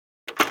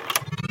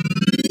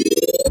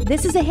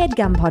This is a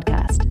HeadGum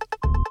podcast.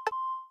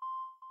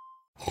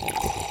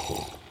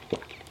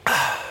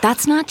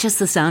 That's not just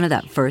the sound of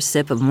that first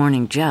sip of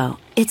Morning Joe.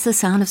 It's the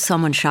sound of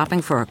someone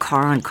shopping for a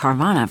car on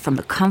Carvana from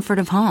the comfort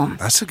of home.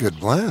 That's a good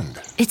blend.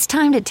 It's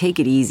time to take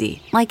it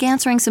easy, like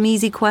answering some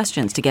easy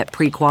questions to get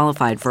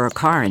pre-qualified for a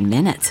car in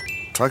minutes.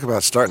 Talk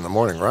about starting the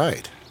morning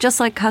right. Just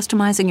like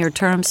customizing your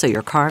terms so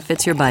your car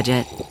fits your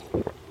budget.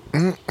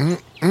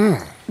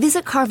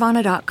 Visit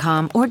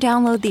Carvana.com or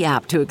download the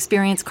app to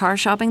experience car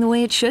shopping the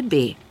way it should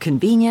be.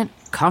 Convenient,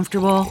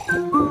 comfortable.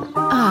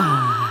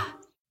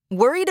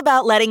 Worried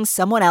about letting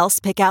someone else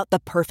pick out the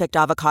perfect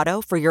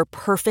avocado for your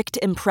perfect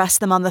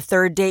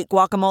impress-them-on-the-third-date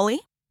guacamole?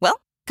 Well,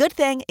 good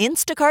thing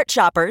Instacart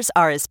shoppers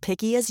are as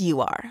picky as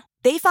you are.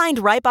 They find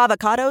ripe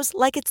avocados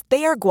like it's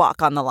their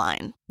guac on the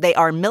line. They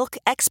are milk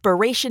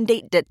expiration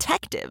date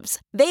detectives.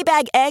 They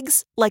bag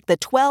eggs like the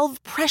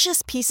 12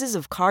 precious pieces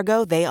of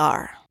cargo they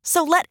are.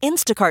 So let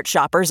Instacart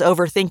shoppers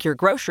overthink your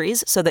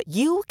groceries so that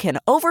you can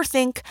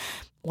overthink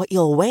what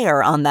you'll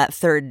wear on that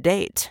third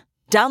date.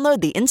 Download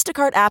the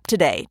Instacart app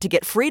today to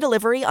get free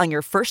delivery on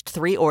your first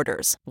 3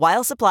 orders,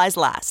 while supplies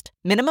last.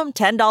 Minimum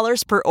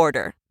 $10 per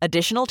order.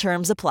 Additional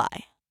terms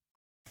apply.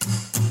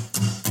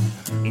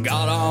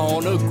 Got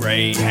on a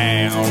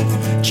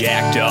Greyhound,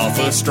 jacked off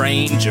a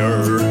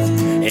stranger,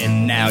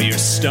 and now your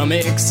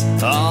stomach's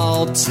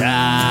all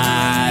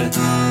tied.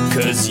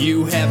 'Cause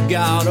you have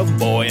got a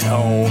boy at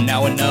home,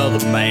 now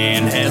another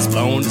man has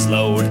blown his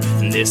load,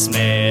 and this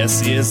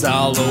mess is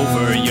all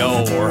over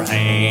your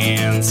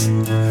hands.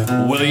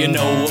 Well, you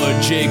know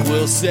what Jake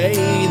will say,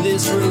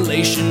 this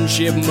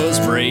relationship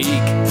must break,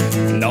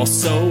 and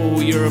also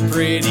you're a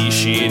pretty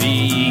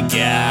shitty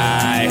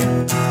guy.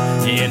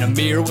 And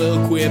Amir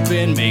will quip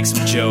and make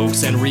some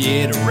jokes and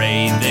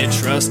reiterate that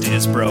trust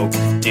is broke.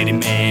 Did he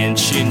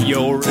mention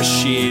you're a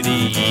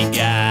shitty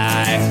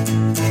guy?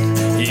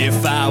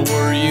 If I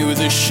were you,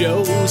 the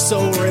show,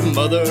 sorry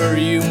mother,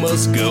 you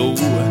must go.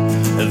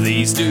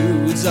 These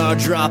dudes are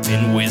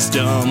dropping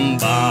wisdom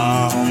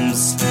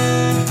bombs.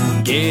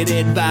 Get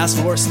advice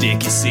for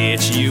sticky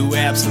sitch, you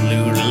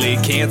absolutely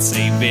can't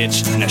say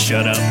bitch. Now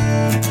shut up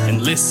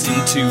and listen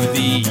to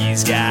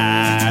these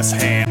guys.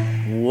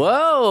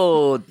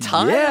 Whoa,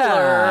 Tyler.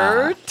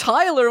 Yeah.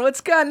 Tyler, what's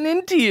gotten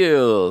into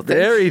you?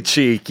 Very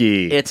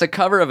cheeky. It's a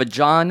cover of a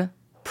John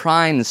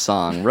Prine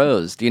song.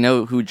 Rose, do you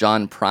know who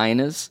John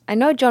Prine is? I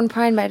know John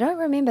Prine, but I don't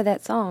remember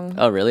that song.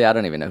 Oh, really? I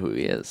don't even know who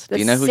he is. Do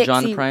you know who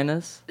John Prine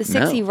is? The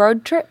Sexy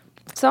Road Trip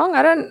song?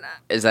 I don't...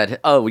 Is that...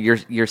 Oh,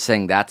 you're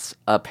saying that's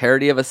a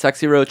parody of a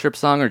Sexy Road Trip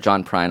song, or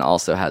John Prine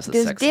also has a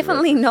There's Sexy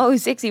definitely Road Trip? no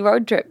Sexy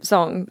Road Trip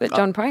song that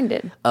John Prine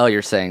did. Oh,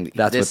 you're saying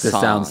That's this what this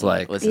song sounds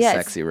like. was a Yes.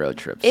 Sexy Road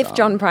Trip song. If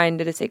John Prine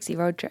did a Sexy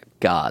Road Trip.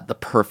 God, the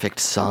perfect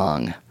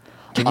song.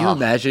 Can you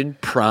imagine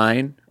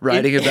Prine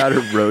writing about a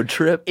road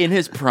trip? In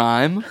his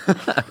prime.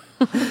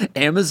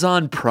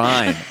 Amazon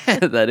Prime.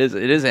 It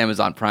is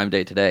Amazon Prime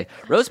Day today.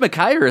 Rose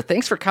McIver,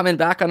 thanks for coming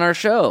back on our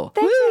show.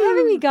 Thanks for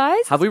having me,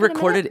 guys. Have we It's been a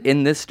recorded minute.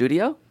 in this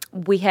studio?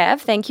 We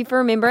have. Thank you for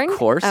remembering. Of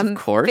course.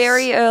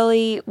 Very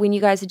early when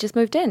you guys had just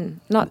moved in.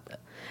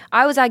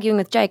 I was arguing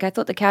with Jake. I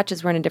thought the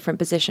couches were in a different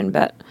position,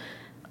 but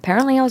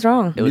apparently I was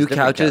wrong. It was New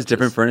different couches,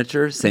 different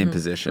furniture, same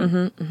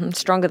position.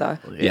 Stronger, though.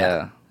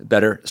 Yeah.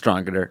 Better,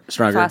 stronger,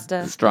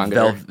 Faster.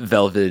 Stronger.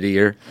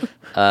 Velvetier.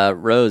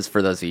 Rose,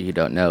 for those of you who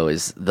don't know,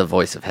 is the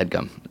voice of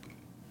HeadGum.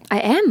 I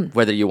am.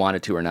 Whether you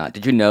wanted to or not.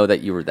 Did you know that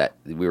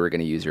we were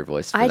going to use your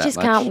voice for I that just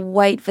much? can't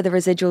wait for the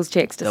residuals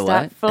checks to The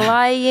start what?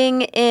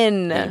 flying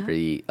in.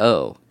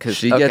 Because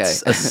She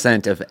gets a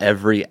cent of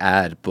every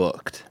ad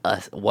booked.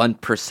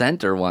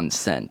 1% or 1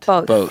 cent?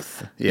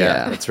 Both. Yeah,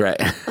 Yeah. that's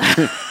right.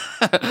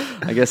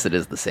 I guess it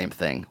is the same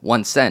thing.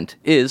 1 cent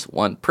is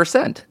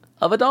 1%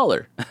 of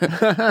 $1.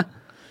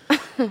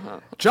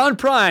 John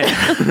Prine.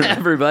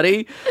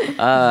 Everybody.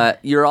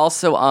 You're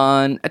also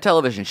on a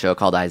television show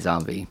called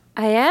iZombie.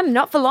 I am.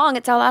 Not for long.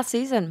 It's our last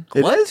season.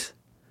 It is?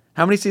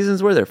 How many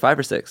seasons were there? 5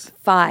 or 6?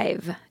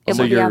 5. It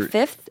So will be our you're-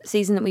 5th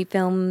season that we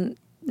film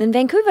in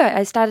Vancouver.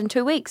 I start in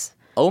 2 weeks.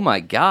 Oh my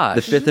gosh.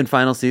 The 5th and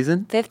final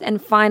season? 5th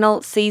and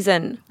final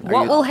season.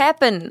 What will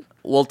happen?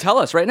 Well, tell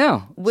us right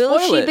now. Will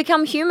Spoil she it.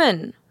 become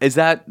human? Is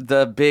that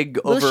the big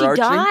Will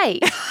overarching? she die?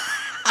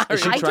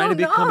 Is she I trying to don't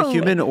become know. a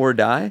human or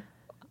die?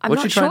 I'm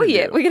What's not she trying sure to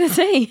yet. do? We're going to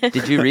see.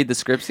 Did you read the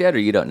scripts yet, or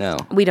you don't know?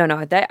 We don't know.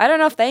 I don't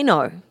know if they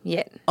know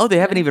yet. Oh, they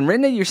haven't even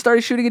written it? You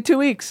started shooting in 2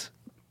 weeks.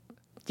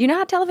 Do you know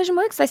how television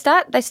works? They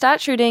start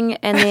shooting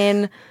and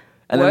then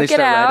And then work they it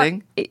start out.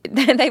 writing?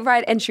 Then they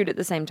write and shoot at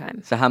the same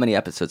time. So how many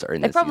episodes are in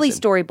They this probably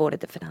season?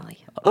 storyboarded the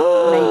finale.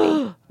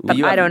 Maybe. But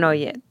You I haven't- don't know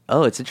yet.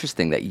 Oh, it's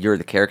interesting that you're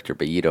the character,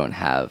 but you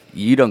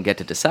don't get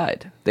to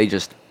decide. They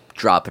just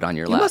drop it on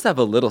your You lap. must have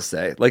a little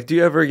say. Like, do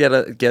you ever get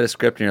a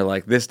script and you're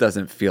like, this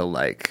doesn't feel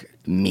like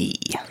me.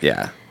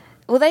 Yeah.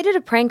 Well, they did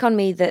a prank on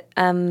me that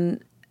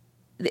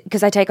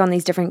because I take on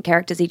these different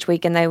characters each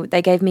week, and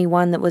they gave me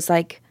one that was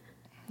like,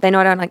 they know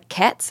I don't like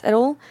cats at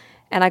all,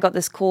 and I got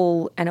this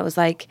call, and it was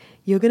like,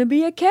 "You're going to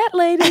be a cat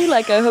lady.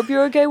 Like, I hope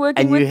you're okay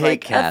working And you with hate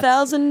like cats.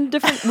 1,000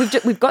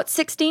 different. We've got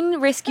 16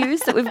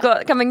 rescues that we've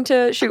got coming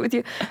to shoot with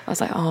you." I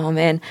was like, "Oh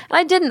man!" And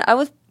I didn't. I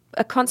was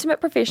a consummate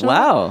professional.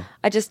 Wow.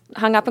 I just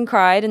hung up and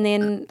cried, and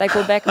then they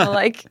called back and were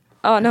like,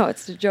 "Oh no,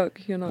 it's a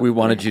joke. You're not." We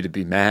wanted you to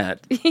be mad.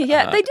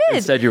 Yeah, they did.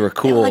 Instead, you were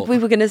They were cool. like, we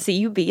were going to see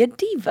you be a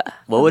diva.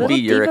 What A would be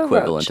little your diva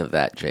equivalent roach. of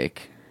that,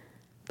 Jake?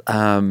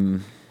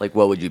 Like,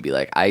 what would you be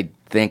like? I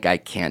think I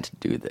can't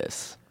do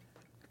this.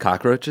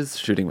 Cockroaches?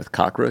 Shooting with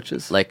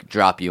cockroaches? Like,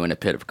 drop you in a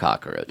pit of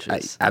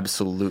cockroaches.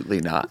 Absolutely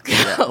not.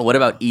 What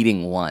about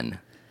eating one?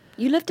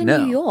 You lived in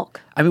No. New York.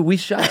 I mean, we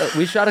shot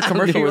a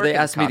commercial where they York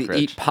asked me to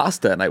cockroach. eat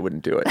pasta, and I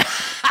wouldn't do it.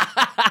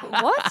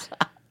 What?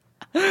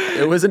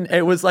 It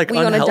was like Were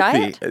you on a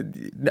unhealthy.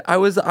 I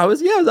was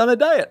on a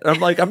diet. I'm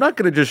like, I'm not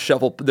going to just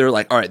shovel. They're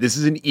like, all right, this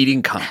is an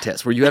eating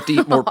contest where you have to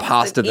eat more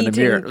pasta than a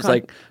eating mirror. It was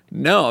like,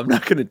 no, I'm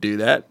not going to do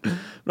that. I'm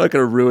not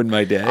going to ruin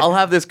my day. I'll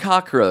have this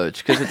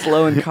cockroach because it's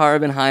low in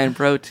carb and high in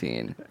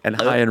protein. And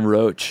high in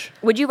roach.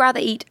 Would you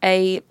rather eat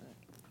a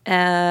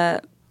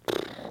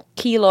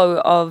kilo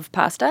of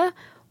pasta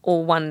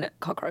or one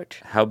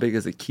cockroach? How big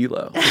is a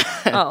kilo?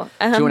 Oh,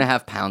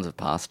 2.5 pounds of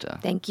pasta.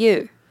 thank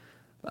you.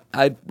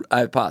 I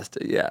have pasta,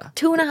 yeah.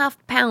 2.5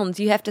 pounds.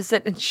 You have to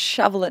sit and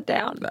shovel it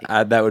down.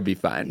 That would be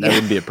fine. That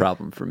wouldn't be a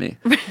problem for me.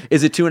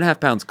 Is it 2.5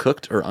 pounds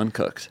cooked or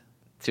uncooked?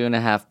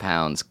 2.5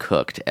 pounds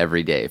cooked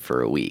every day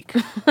for a week.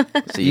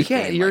 So You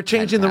can't. gain, You're like, 10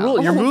 changing the rule.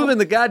 pounds. You're moving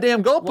the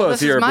goddamn goalposts Well,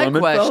 this here, is my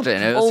Blumenfeld.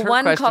 question. It was Or her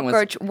one question was-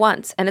 cockroach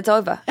once, and it's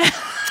over.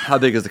 How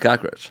big is the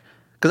cockroach?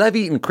 Because I've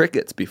eaten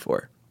crickets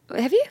before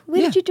Have you?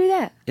 Where did you do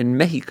that? in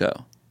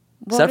Mexico.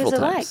 What several is it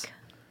times. like?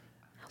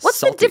 What's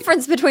Salty. the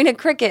difference between a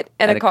cricket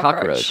and And a a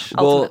cockroach? cockroach.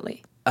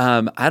 Ultimately,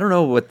 I don't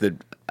know what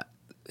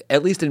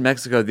at least in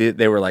Mexico,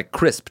 they were like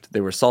crisped. They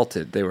were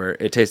salted.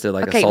 It tasted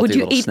like a okay. salty Would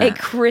you little eat snack. a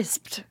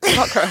crisped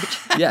cockroach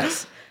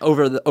Yes.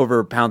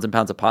 Over pounds and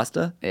pounds of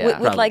pasta?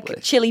 with like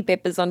Probably. chili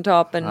peppers on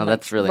top and Oh,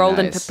 that's really rolled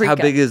in nice. paprika? How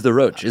big is the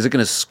roach? Is it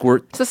going to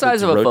squirt? It's the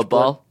size of a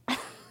football.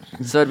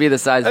 So it'd be the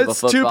size of a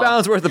It's football. 2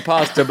 pounds worth of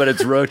pasta, but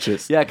it's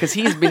roaches. Yeah, because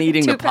he's been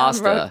eating the 2 pound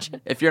pasta.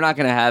 roach. If you're not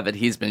going to have it,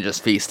 he's been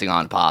just feasting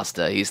on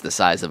pasta. He's the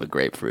size of a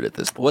grapefruit at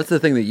this point. What's the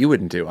thing that you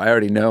wouldn't do? I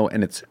already know,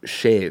 and it's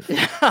shave.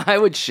 I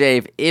would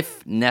shave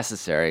if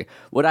necessary.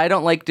 What I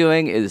don't like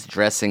doing is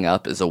dressing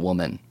up as a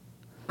woman.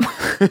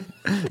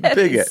 That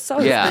bigot. is so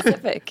Yeah.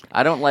 specific.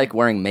 I don't like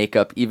wearing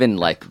makeup, even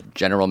like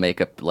general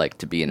makeup, like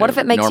to be in What a if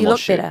it makes you normal look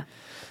shape. better?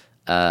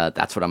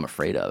 That's what I'm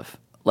afraid of.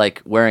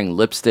 Like wearing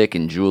lipstick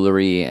and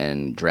jewelry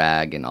and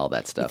drag and all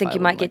that stuff. I think I you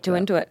wouldn't might get like too that.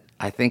 into it.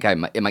 I think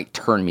it might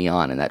turn me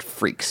on, and that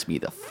freaks me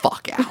the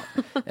fuck out.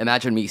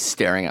 Imagine me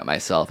staring at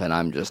myself, and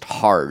I'm just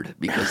hard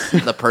because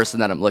the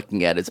person that I'm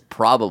looking at is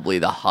probably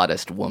the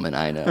hottest woman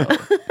I know,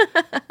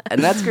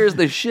 and that scares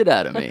the shit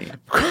out of me.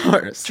 Of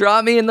course.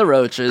 Drop me in the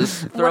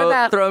roaches.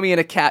 about- Throw me in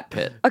a cat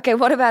pit. Okay,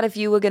 what about if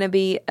you were going to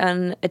be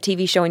on a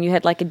TV show and you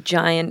had like a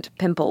giant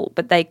pimple,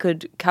 but they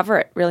could cover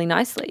it really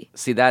nicely?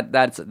 See that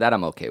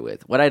I'm okay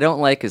with. What I don't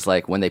like is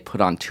like when they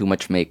put on too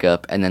much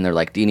makeup and then they're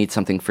like, "Do you need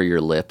something for your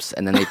lips?"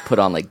 And then they put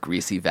on like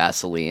greasy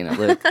Vaseline. I'm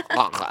like,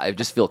 I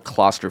just feel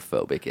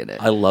claustrophobic in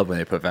it. I love when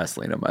they put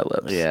Vaseline on my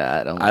lips. Yeah,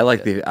 I don't.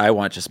 I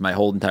want just my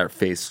whole entire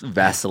face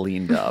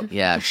Vaselined up.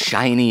 Yeah,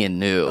 shiny and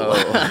new.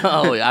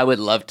 Oh, I would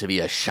love to be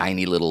a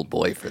shiny little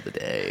boy for the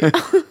day.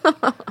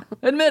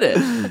 Admit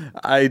it.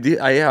 I do.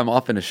 I'm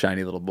often a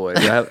shiny little boy.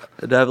 Do I have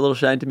a little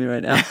shine to me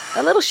right now?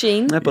 A little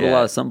sheen. I put a Yeah.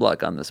 lot of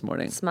sunblock on this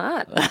morning.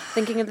 Smart.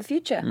 Thinking of the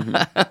future.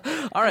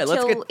 All right,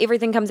 let's Until get.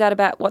 everything comes out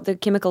about what the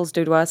chemicals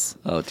do to us.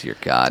 Oh dear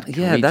God! Can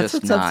Yeah, we that's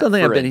just what's not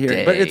something for I've been a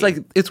hearing. But it's day?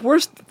 like it's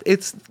worse.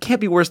 It can't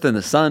be worse than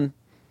the sun.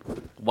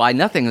 Why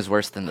nothing is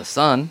worse than the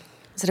sun.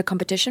 Is it a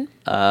competition?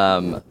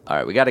 All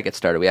right, we got to get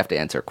started. We have to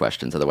answer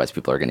questions, otherwise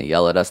people are going to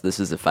yell at us. This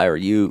is If I Were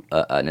You,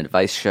 an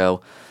advice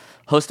show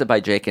hosted by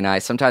Jake and I.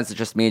 Sometimes it's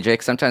just me and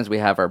Jake. Sometimes we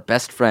have our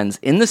best friends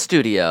in the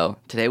studio.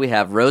 Today we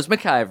have Rose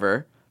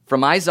McIver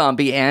from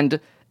iZombie and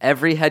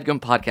every HeadGum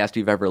podcast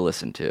you've ever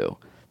listened to.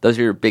 Those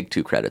are your big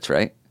 2 credits,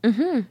 right?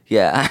 Mm-hmm.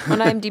 Yeah. On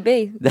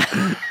IMDb.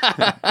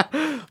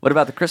 What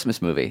about the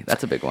Christmas movie?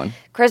 That's a big one.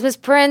 Christmas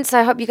Prince.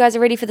 I hope you guys are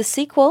ready for the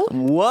sequel.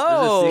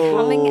 Whoa!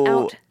 Coming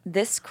out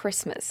this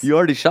Christmas. You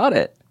already shot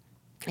it.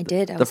 I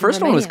did. The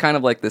first one was kind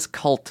of like this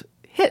cult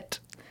hit,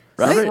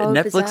 right? So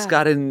Netflix bizarre.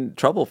 got in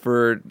trouble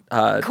for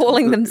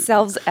calling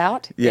themselves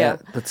out. Yeah,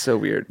 that's so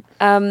weird.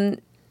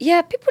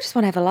 Yeah, people just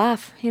want to have a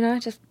laugh,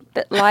 just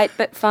bit light,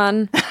 bit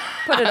fun.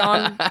 Put it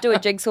on, do a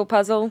jigsaw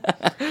puzzle,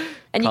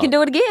 and you can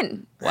do it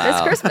again Wow.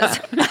 this Christmas.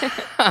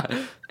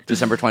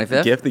 December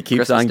 25th. Gift that keeps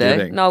Christmas on Day?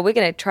 giving. No, we're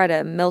going to try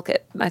to milk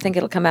it. I think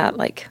it'll come out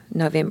like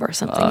November or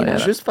something. Oh, yeah.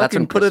 Just That's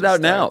when fucking put it Christmas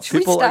out now. starts. Should we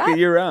People like start? it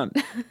year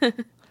round.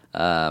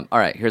 All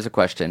right, here's a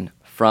question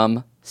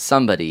from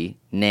somebody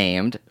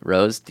named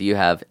Rose. Do you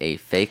have a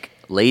fake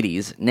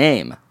lady's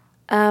name?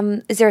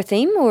 Is there a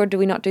theme, or do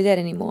we not do that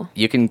anymore?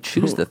 You can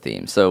choose the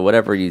theme. So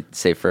whatever you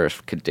say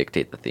first could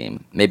dictate the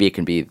theme. Maybe it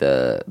can be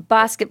the...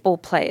 Basketball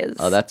players.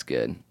 Oh, that's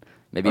good.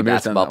 Maybe I've never done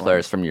basketball that one.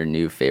 players from your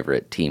new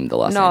favorite team, the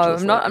Los No,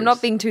 Angeles I'm not. I'm Lakers.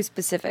 not being too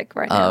specific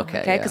right now. okay,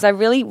 Okay, yeah. because I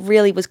really,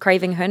 really was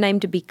craving her name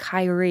to be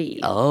Kyrie.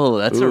 Oh,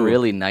 that's a Ooh.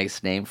 really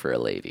nice name for a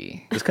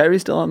lady. Is Kyrie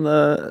still on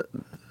the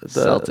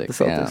Celtics,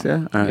 The Celtics,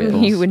 yeah. All right, Yeah.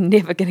 cool. You were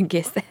never going to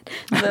guess that.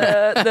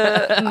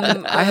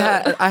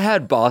 I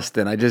had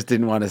Boston. I just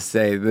didn't want to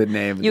say the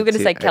name. of You were the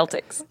going to say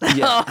team.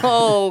 Celtics.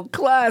 Oh,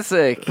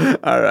 classic.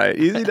 All right,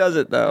 easy does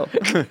it though.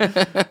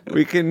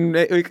 we can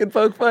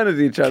poke fun at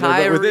each other,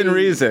 but within Kyrie.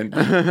 reason.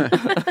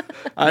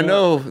 I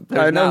know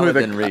not who the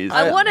within reason.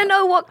 I want to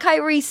know what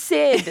Kyrie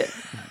said.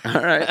 All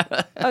right,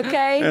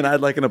 Okay. and I'd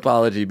like an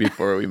apology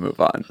before we move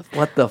on.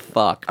 What the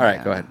fuck? All right,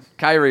 man? go ahead.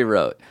 Kyrie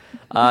wrote,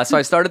 so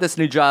I started this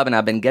new job and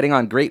I've been getting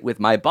on great with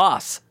my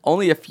boss,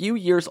 only a few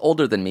years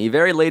older than me,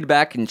 very laid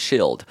back and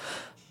chilled.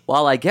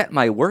 While I get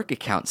my work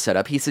account set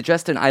up, he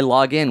suggested I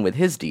log in with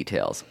his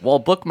details. While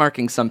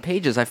bookmarking some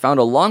pages, I found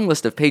a long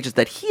list of pages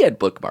that he had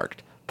bookmarked.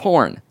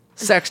 Porn,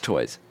 sex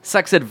toys,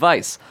 sex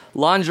advice,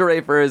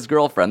 lingerie for his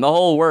girlfriend, the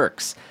whole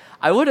works.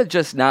 I would have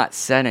just not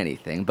said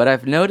anything, but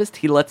I've noticed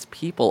he lets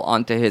people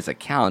onto his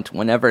account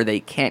whenever they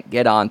can't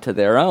get onto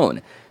their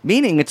own,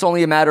 meaning it's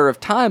only a matter of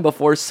time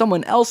before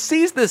someone else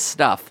sees this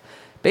stuff.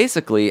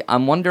 Basically,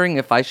 I'm wondering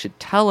if I should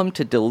tell him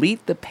to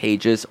delete the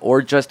pages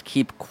or just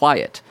keep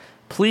quiet.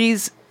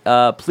 Please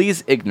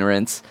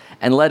ignorance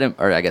and let him,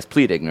 or I guess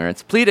plead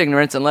ignorance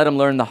and let him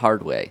learn the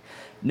hard way.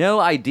 No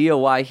idea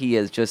why he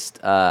is just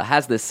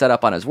has this set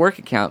up on his work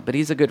account, but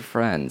he's a good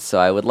friend, so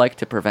I would like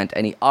to prevent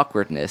any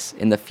awkwardness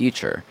in the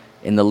future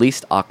in the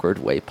least awkward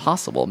way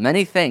possible.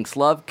 Many thanks,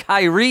 love,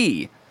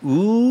 Kyrie.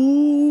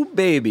 Ooh,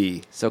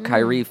 baby. So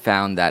Kyrie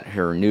found that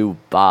her new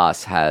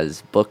boss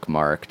has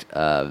bookmarked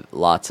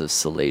lots of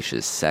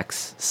salacious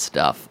sex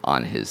stuff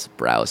on his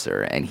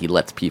browser, and he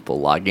lets people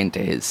log into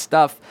his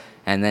stuff,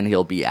 and then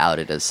he'll be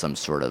outed as some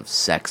sort of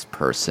sex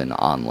person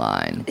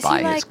online Is by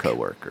he his like-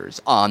 coworkers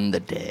on the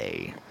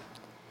day.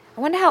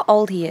 I wonder how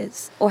old he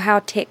is or how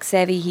tech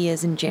savvy he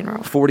is in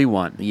general.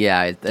 41.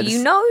 Yeah, Do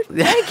you know?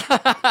 Jake?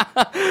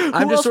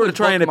 I'm else just sort would of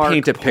trying to bookmark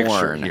paint a picture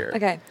porn? here.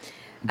 Okay.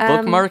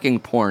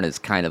 Bookmarking porn is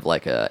kind of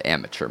like a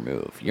amateur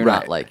move. You're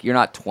Right. you're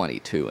not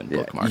 22 and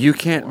bookmarking. You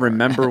can't porn.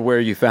 remember where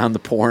you found the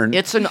porn.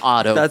 It's an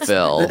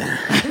autofill,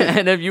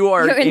 and if you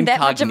are You're in that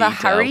much of a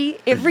incognito- hurry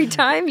every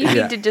time. You Yeah.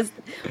 need to just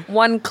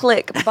one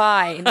click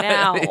buy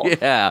now.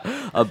 Yeah,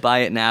 buy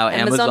it now.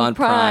 Amazon Amazon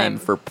Prime Prime.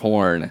 for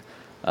porn.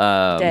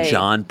 Day.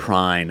 John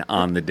Prine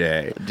on the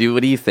day.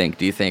 What do you think?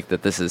 Do you think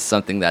that this is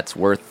something that's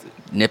worth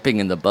nipping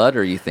in the bud,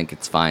 or you think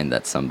it's fine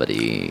that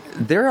somebody?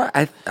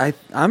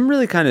 I'm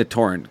really kind of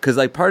torn because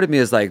like part of me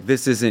is like,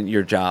 this isn't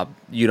your job.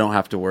 You don't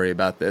have to worry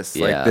about this.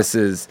 Yeah. Like this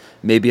is,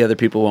 maybe other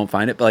people won't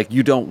find it, but like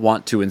you don't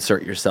want to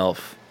insert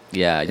yourself.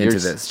 Yeah, into you're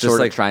this. just Just sort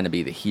like- of trying to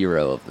be the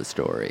hero of the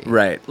story.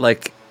 Right.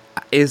 Like,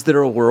 is there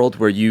a world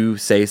where you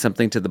say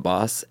something to the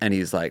boss and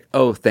he's like,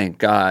 oh, thank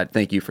God,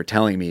 thank you for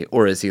telling me?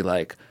 Or is he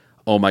like,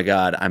 oh my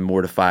God, I'm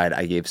mortified.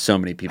 I gave so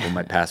many people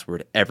my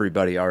password.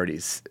 Everybody already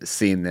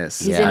seen this.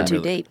 He's Yeah. in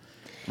too deep.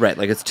 Right.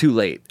 Like it's too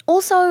late.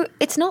 Also,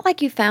 it's not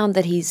like you found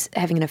that he's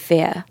having an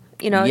affair.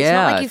 You know, it's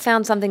Yeah. not like you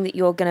found something that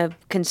you're going to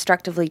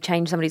constructively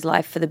change somebody's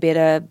life for the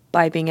better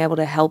by being able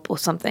to help or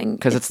something.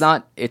 Because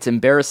it's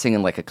embarrassing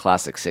in like a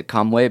classic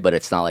sitcom way, but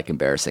it's not like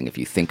embarrassing if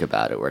you think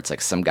about it, where it's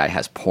like some guy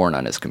has porn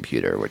on his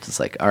computer, which is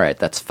like, all right,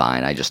 that's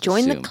fine. I just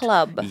Join the assumed.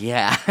 club.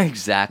 Yeah,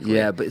 exactly.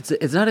 Yeah, but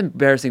it's not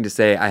embarrassing to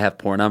say I have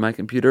porn on my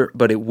computer,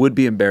 but it would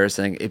be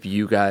embarrassing if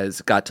you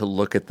guys got to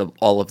look at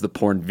all of the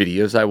porn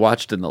videos I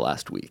watched in the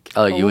last week.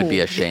 Oh, you would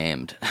be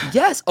ashamed.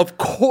 Yes, of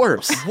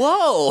course.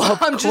 Whoa,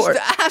 I'm just course.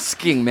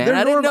 asking, man. They're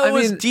I didn't know it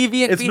was mean,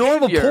 deviant It's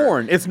normal behavior.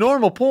 porn. It's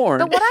normal porn.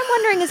 But what I'm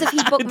wondering is if he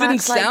It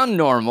bookmarks didn't like, sound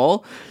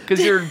normal because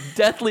you're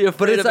deathly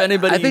afraid of like-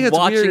 anybody I think it's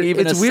watching weird.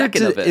 even it's a weird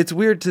second to, of it. It's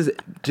weird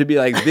to be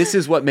like, this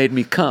is what made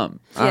me come.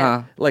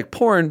 Yeah. Like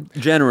porn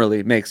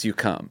generally makes you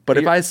come, but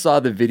if I saw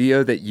the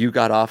video that you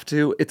got off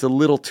to, it's a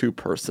little too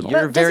personal.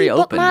 You're But very does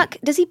he open. bookmark?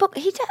 Does he book?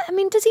 I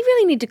mean, does he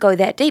really need to go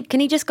that deep? Can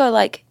he just go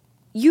like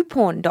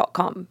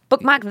youporn.com?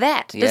 Bookmark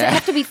that. Does Yeah. it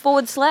have to be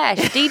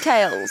 /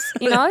 details?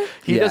 You know?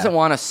 He Yeah. doesn't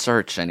want to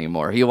search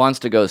anymore. He wants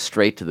to go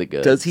straight to the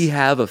goods. Does he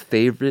have a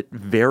favorite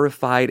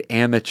verified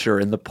amateur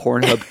in the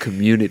Pornhub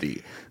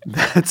community?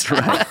 That's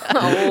right.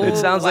 It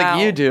sounds wow.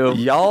 like you do.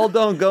 Y'all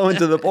don't go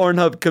into the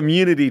Pornhub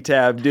community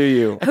tab, do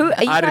you? Who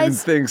are you I didn't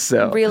guys think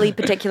so. really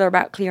particular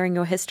about clearing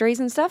your histories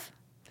and stuff?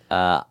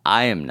 I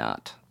am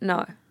not.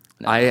 No.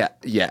 I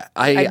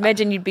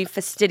imagine you'd be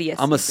fastidious.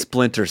 I'm a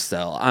splinter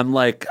cell. I'm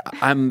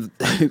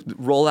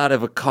roll out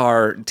of a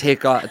car,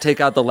 take out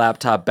the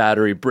laptop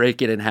battery,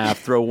 break it in half,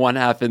 throw one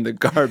half in the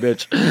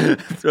garbage,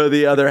 throw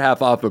the other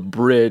half off a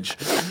bridge,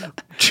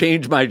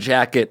 change my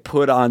jacket,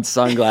 put on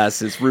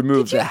sunglasses,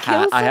 remove the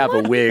hat. I have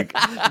a wig.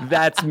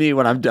 That's me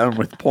when I'm done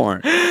with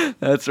porn.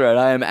 That's right.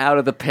 I am out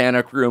of the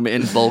panic room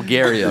in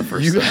Bulgaria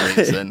for some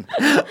reason.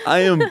 I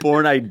am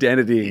born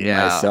identitying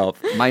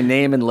myself. My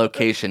name and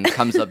location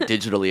comes up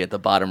digitally at the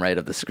bottom right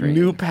of the screen.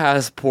 New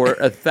passport,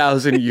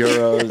 1,000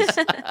 euros.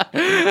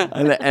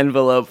 An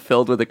envelope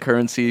filled with a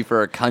currency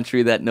for a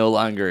country that no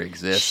longer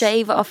exists.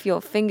 Shave off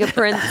your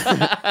fingerprints.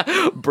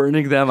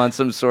 Burning them on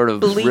some sort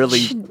of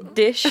Bleach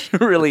dish.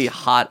 really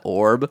hot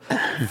orb.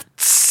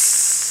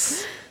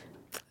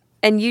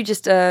 And you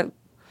just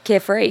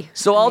carefree.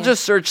 So I'll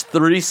just search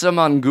threesome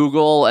on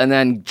Google and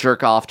then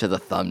jerk off to the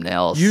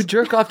thumbnails. You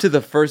jerk off to the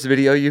first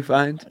video you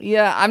find?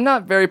 Yeah, I'm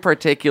not very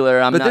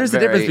particular. But there's a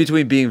difference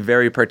between being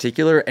very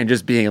particular and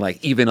just being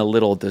like even a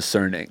little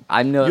discerning.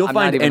 You'll I'm find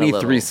not even any a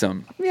little.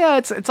 threesome. Yeah,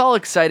 it's all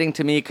exciting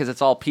to me because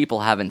it's all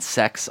people having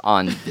sex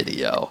on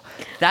video.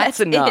 That's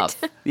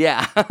enough. it.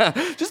 Yeah.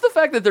 Just the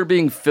fact that they're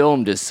being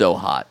filmed is so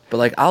hot. But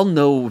like I'll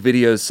know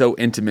videos so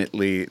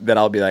intimately that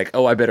I'll be like,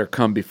 oh, I better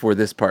come before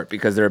this part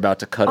because they're about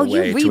to cut Oh, you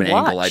away to an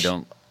angle rewatch. I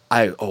don't.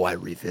 I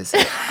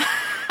revisit.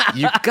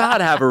 You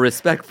gotta have a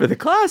respect for the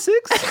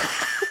classics,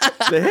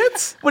 the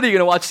hits. What are you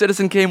gonna watch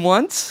Citizen Kane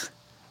once?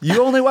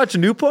 You only watch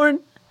new porn?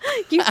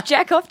 You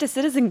jack off to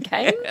Citizen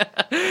Kane?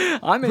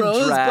 I'm in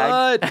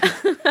drag.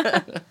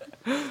 Rosebud.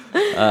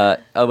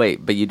 Oh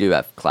wait, but you do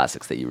have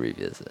classics that you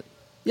revisit.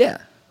 Yeah,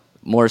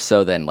 More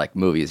so than like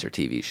movies or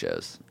TV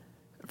shows.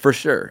 for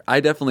sure.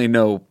 I definitely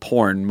know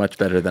porn much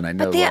better than I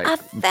know. But there are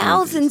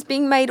thousands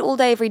being made all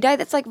day, every day.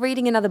 That's like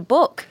reading another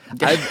book.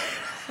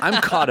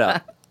 I'm caught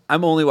up.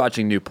 I'm only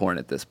watching new porn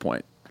at this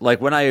point.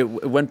 Like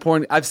when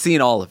porn, I've seen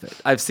all of it.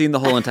 I've seen the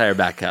whole entire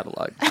back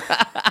catalog.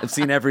 I've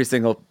seen every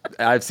single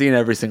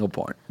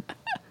porn.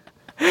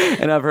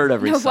 And I've heard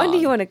every No song. wonder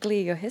you want to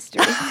clear your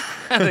history.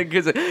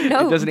 Because it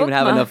doesn't even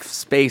have enough bookmarks.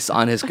 space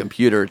on his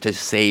computer to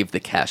save the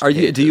cache. Do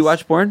you pages.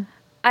 watch porn?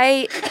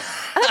 Okay.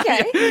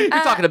 You're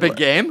talking a big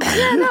game.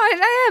 Yeah, no,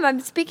 I am. I'm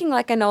speaking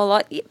like I know a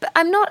lot, but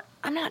I'm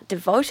not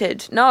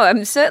devoted. No,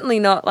 I'm certainly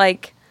not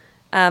like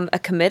a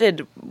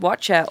committed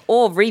watcher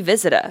or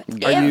revisitor.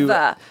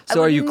 Ever.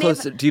 Are you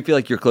closer? Do you feel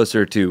like you're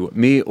closer to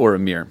me or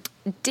Amir?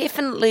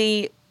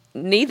 Definitely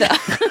neither.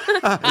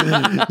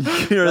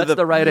 You're That's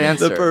the right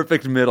answer. The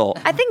perfect middle.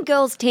 I think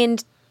girls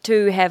tend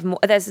to have more.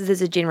 There's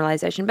a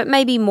generalization, but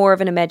maybe more of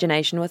an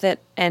imagination with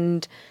it,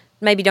 and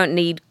maybe don't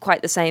need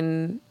quite the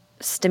same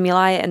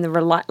stimuli and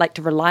like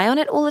to rely on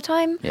it all the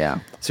time.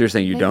 Yeah. So you're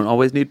saying you don't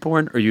always need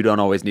porn, or you don't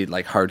always need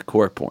like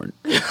hardcore porn?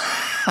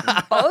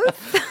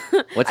 Both.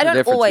 What's I the don't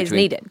difference always between,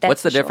 need it. That's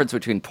What's the for sure. difference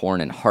between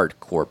porn and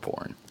hardcore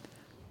porn?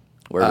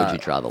 Where would you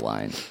draw the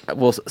line?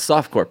 Well,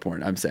 softcore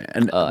porn, I'm saying,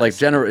 and I like see.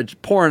 general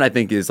porn, I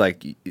think is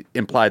like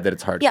implied that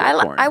it's hardcore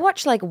Yeah, porn. I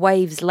watch like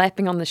waves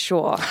lapping on the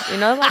shore. You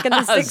know, like in the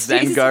 60s.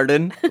 Zen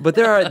garden. But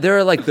there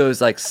are like those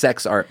like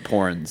sex art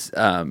porns.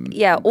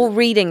 Yeah, or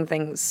reading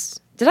things.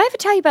 Did I ever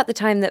tell you about the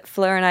time that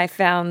Fleur and I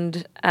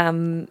found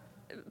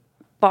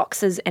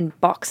boxes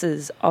and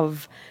boxes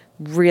of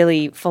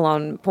really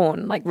full-on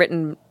porn, like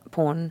written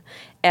porn,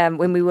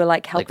 when we were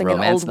like helping an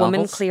romance old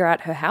woman novels? clear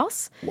out her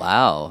house?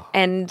 Wow.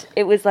 And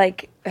it was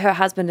like her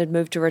husband had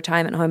moved to a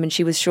retirement home and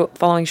she was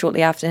following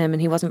shortly after him and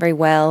he wasn't very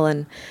well.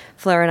 And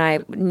Fleur and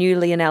I,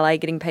 newly in LA,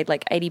 getting paid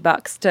like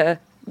 $80 to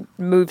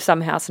move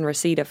some house in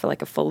Reseda for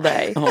like a full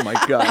day. Oh my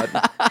god!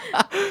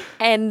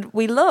 And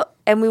we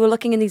were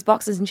looking in these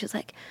boxes and she was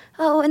like,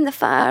 oh, in the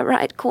far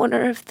right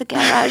corner of the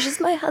garage is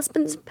my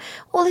husband's,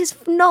 all his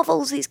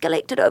novels he's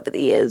collected over the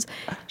years.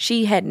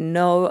 She had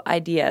no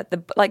idea.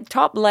 The like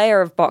top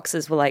layer of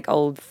boxes were like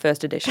old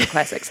first edition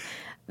classics.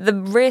 The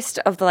rest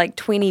of the like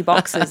 20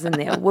 boxes in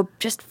there were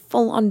just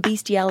full on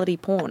bestiality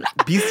porn.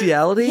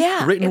 Bestiality?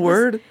 Yeah. Written it was-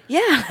 word?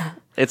 Yeah.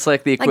 It's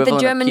like the Like equivalent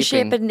the German of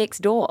keeping... Shepherd next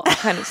door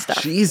kind of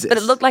stuff. Jesus. But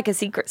it looked like a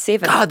Secret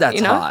Seven. God, that's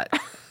you know? hot.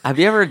 Have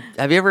you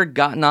ever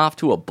gotten off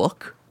to a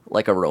book,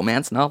 like a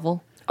romance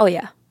novel? Oh,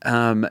 yeah.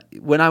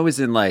 When I was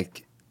in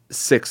like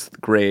 6th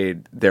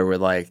grade, there were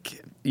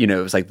like, it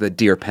was like the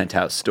Dear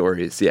Penthouse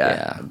stories.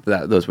 Yeah.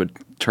 Those would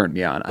turn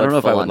me on. I don't know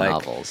if I would like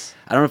novels.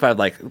 I don't know if I'd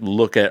like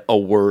look at a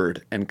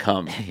word and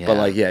come. Yeah. But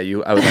like,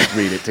 I would like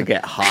read it to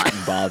get hot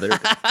and bothered.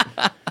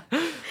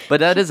 But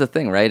that is a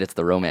thing, right? It's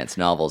the romance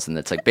novels, and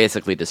it's like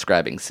basically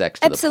describing sex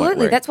to the point Absolutely.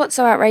 where... That's what's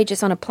so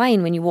outrageous on a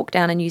plane when you walk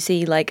down and you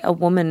see like a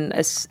woman, a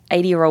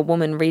 80-year-old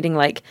woman reading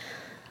like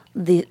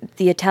the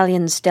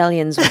Italian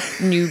Stallion's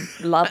new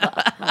lover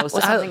or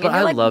something. But And you're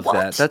I like, love what?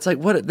 that. That's like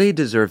what they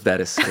deserve that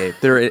escape.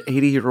 They're an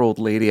 80-year-old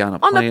lady on a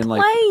On a plane.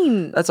 Like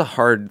plane. that's a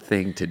hard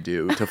thing to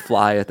do, to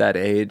fly at that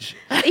age.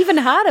 Even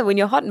harder when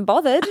you're hot and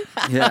bothered.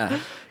 Yeah.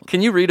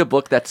 Can you read a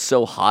book that's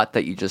so hot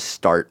that you just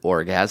start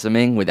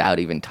orgasming without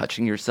even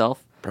touching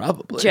yourself?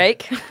 Probably.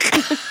 Jake.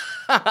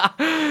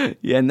 Yeah,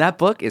 and that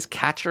book is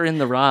Catcher in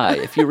the Rye.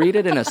 If you read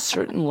it in a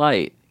certain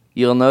light,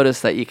 you'll notice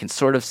that you can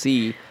sort of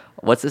see,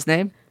 what's his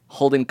name?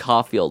 Holden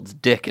Caulfield's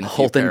dick in a few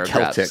Holden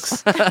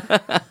paragraphs.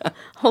 Celtics.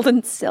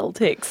 Holden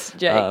Celtics,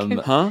 Jake.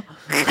 Huh?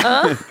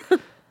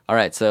 All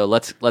right, so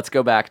let's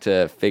go back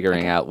to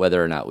figuring out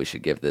whether or not we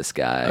should give this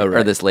guy or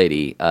right. this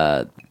lady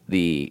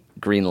the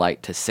green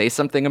light to say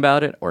something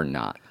about it or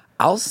not.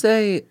 I'll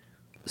say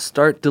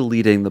start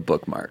deleting the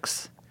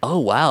bookmarks. Oh,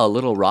 wow, a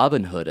little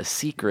Robin Hood, a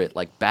secret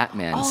like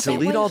Batman. Oh, So that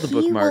Delete way all the he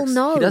will bookmarks.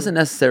 know. He doesn't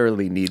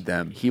necessarily need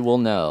them. he will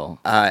know.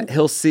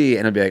 He'll see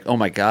and he'll be like, oh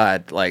my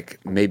God, like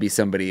maybe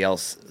somebody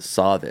else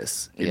saw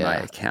this in my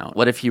account.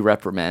 What if he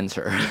reprimands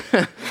her?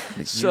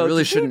 You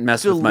really shouldn't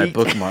mess with my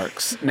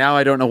bookmarks. Now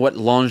I don't know what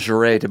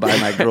lingerie to buy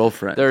my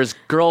girlfriend. There's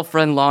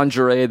girlfriend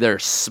lingerie,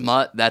 there's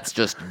smut, that's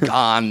just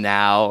gone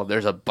now.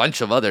 There's a bunch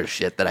of other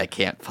shit that I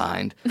can't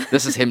find.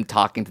 This is him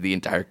talking to the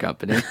entire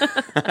company.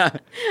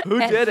 Who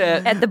did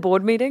it? At the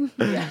board meeting?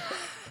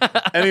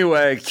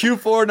 Anyway,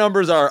 Q4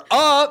 numbers are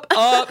up.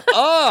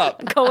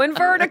 Going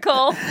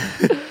vertical.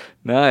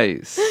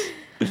 Nice.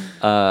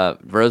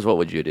 Rose, what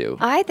would you do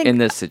I think- in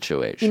this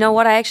situation? You know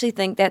what? I actually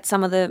think that's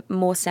some of the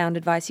more sound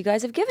advice you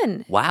guys have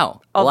given.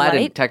 Wow. Of Well, I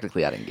late.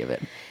 didn't give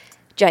it.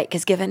 Jake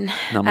has given.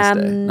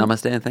 Namaste.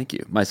 Namaste and thank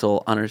you. My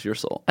soul honors your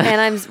soul.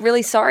 And I'm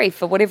really sorry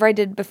for whatever I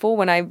did before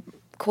when I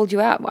called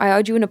you out. I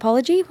owed you an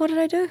apology. What did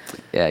I do?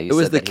 Yeah, you It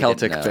was said the that he didn't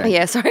Celtic know. thing.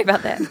 Yeah, sorry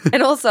about that.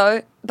 And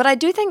also, but I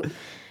do think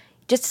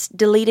just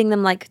deleting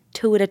them like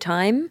 2 at a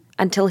time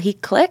until he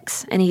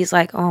clicks and he's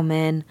like, oh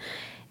man,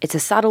 it's a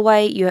subtle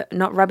way. You're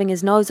not rubbing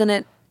his nose in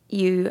it.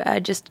 You are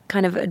just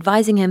kind of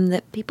advising him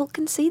that people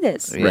can see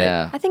this.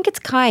 Yeah. I think it's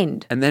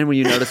kind. And then when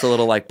you notice a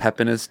little like pep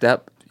in his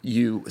step,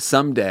 you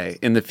someday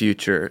in the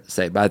future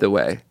say, by the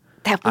way,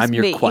 That was I'm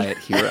your me. quiet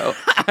hero.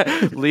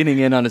 Leaning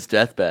in on his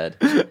deathbed.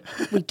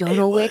 We don't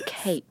all wear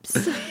capes.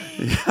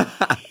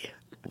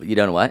 You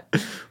don't know what?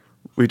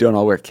 We don't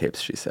all wear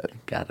capes, she said.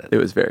 Got it. It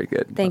was very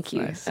good. Thank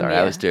you. Nice. Sorry,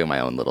 I was doing my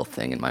own little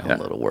thing in my own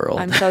little world.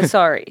 I'm so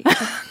sorry.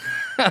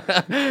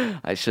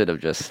 I should have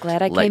just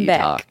Glad I let came you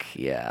back. talk.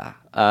 Yeah.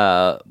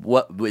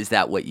 What is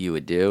that? What you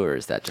would do, or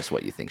is that just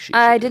what you think she?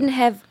 I should do? didn't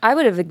have. I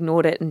would have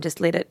ignored it and just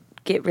let it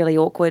get really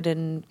awkward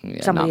and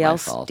Yeah, somebody not my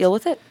else fault. deal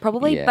with it.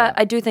 Probably, Yeah. but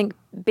I do think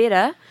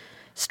better,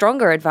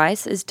 stronger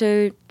advice is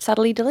to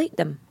subtly delete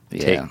them.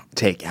 Yeah.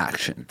 Take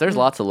action. There's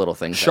lots of little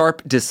things.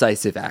 Sharp,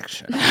 decisive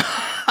action.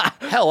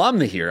 Hell, I'm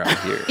the hero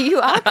here. You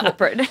are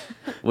corporate.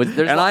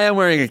 And I am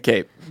wearing a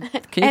cape.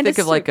 Can you and think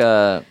a of like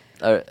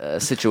a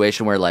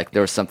situation where like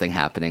there was something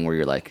happening where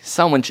you're like,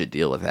 someone should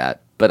deal with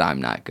that, but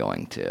I'm not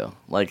going to.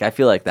 Like, I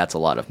feel like that's a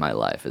lot of my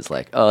life is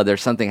like, oh,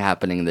 there's something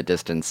happening in the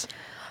distance.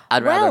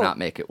 I'd rather Well- not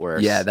make it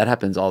worse. Yeah, that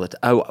happens all the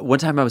time. One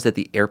time I was at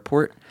the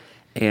airport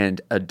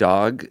and a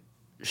dog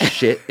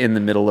shit in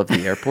the middle of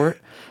the airport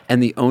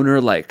and the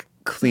owner like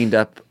cleaned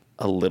up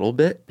a little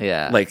bit.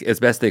 Yeah. Like as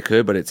best they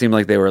could, but it seemed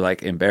like they were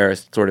like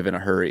embarrassed, sort of in a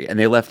hurry. And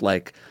they left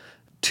like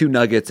 2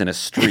 nuggets and a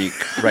streak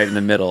right in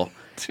the middle.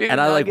 And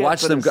I like nuggets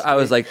watched and them a go. I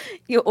was like,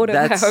 Your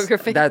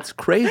autobiography. That's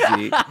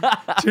crazy.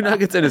 2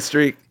 nuggets and a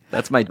streak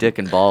That's my dick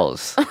and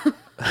balls.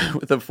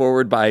 with a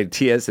forward by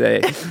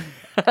TSA.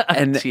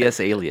 And T.S.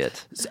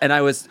 Eliot. And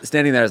I was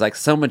standing there. I was like,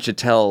 someone should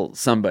tell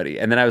somebody.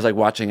 And then I was like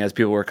watching as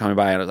people were coming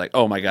by, and I was like,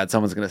 oh my God,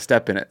 someone's going to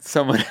step in it.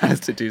 Someone has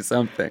to do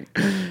something.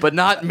 But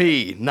not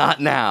me. Not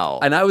now.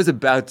 And I was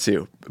about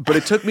to, but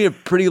it took me a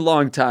pretty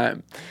long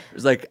time. It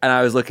was like, and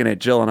I was looking at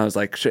Jill, and I was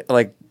like,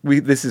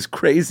 this is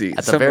crazy.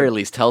 At the very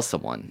least, tell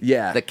someone.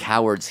 Yeah. The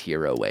coward's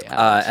hero way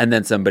out. And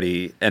then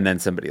somebody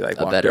like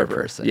walked better over.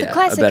 person. Yeah, The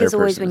Classic a better is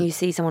always person. when you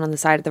see someone on the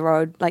side of the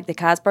road, like the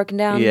car's broken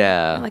down.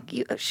 Yeah. I'm like,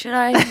 should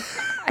I?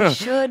 I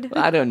should.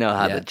 I don't know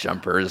how Yeah. the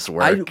jumpers I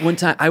work. one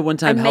time I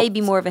may helped-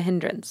 be more of a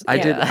hindrance. I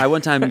Yeah. did. I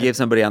one time gave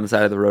somebody on the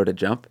side of the road a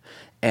jump,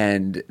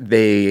 and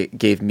they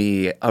gave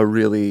me a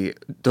really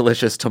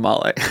delicious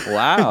tamale.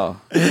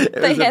 Wow.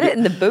 They had it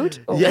in the boot.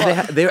 Or Yeah,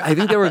 what? I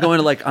think they were going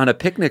to like on a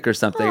picnic or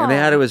something, and they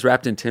had it was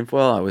wrapped in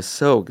tinfoil. It was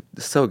so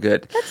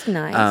good. That's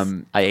nice.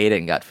 I ate it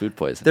and got food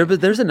poisoning. But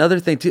there's another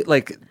thing too.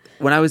 Like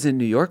when I was in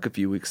New York a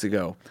few weeks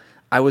ago,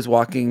 I was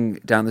walking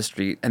down the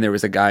street, and there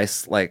was a guy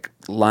like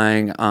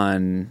lying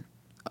on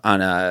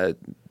a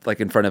like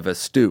in front of a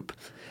stoop.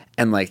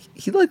 And like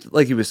he looked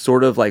like he was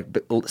sort of like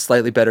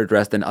slightly better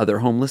dressed than other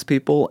homeless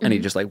people, and he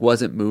just like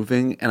wasn't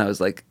moving. And I was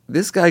like,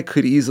 this guy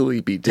could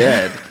easily be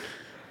dead.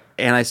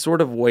 And I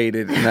sort of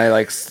waited, and I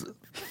like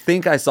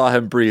think I saw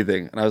him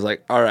breathing, and I was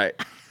like, all right,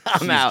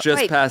 he's out.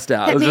 just Wait, passed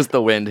out. It was meant- just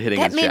the wind hitting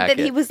that his meant jacket.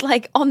 that he was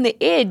like on the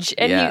edge,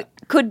 and Yeah. you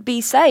could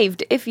be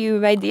saved if you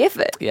made the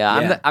effort. Yeah,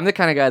 Yeah. I'm the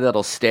kind of guy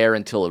that'll stare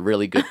until a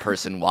really good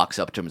person walks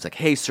up to him and is like,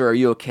 "Hey, sir, are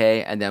you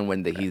okay?" And then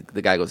when the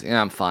guy goes,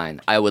 "Yeah, I'm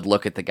fine," I would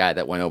look at the guy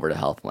that went over to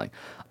help. I'm like,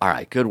 "All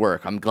right, good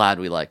work. I'm glad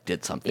we like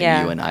did something,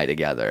 Yeah. you and I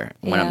together."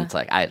 When Yeah. I'm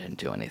like, I didn't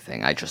do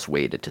anything. I just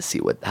waited to see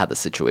how the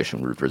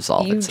situation would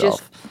resolve You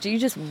itself.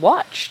 just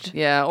watched.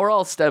 Yeah, or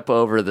I'll step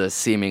over the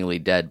seemingly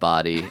dead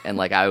body and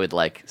like I would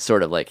like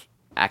sort of like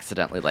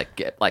accidentally like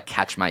get like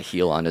catch my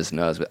heel on his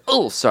nose, but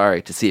oh sorry,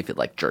 to see if it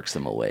like jerks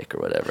him awake or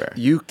whatever.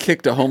 You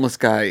kicked a homeless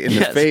guy in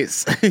Yes. the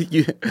face.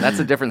 That's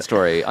a different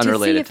story,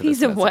 unrelated to see if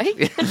to this he's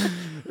message.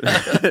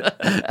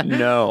 awake.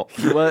 No.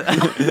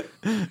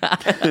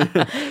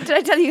 Did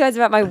I tell you guys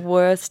about my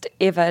worst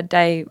ever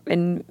day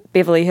in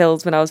Beverly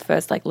Hills when I was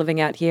first like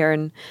living out here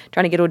and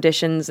trying to get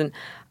auditions, and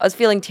I was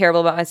feeling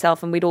terrible about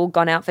myself, and we'd all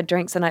gone out for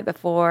drinks the night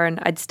before, and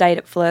I'd stayed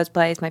at Fleur's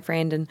place, my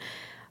friend, and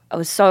I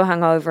was so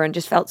hungover and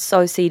just felt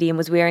so seedy and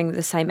was wearing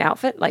the same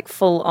outfit, like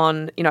full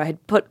on, I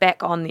had put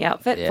back on the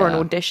outfit for an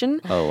audition.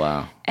 Oh,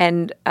 wow.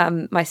 And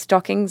my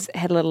stockings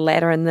had a little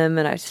ladder in them,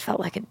 and I just felt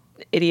like an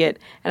idiot.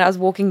 And I was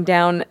walking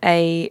down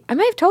I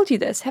may have told you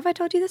this. Have I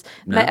told you this?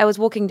 No. I was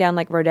walking down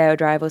like Rodeo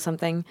Drive or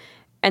something,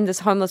 and this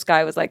homeless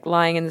guy was like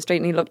lying in the street,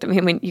 and he looked at me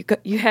and went,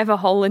 you have a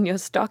hole in your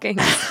stocking.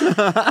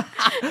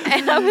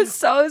 And I was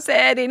so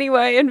sad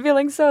anyway and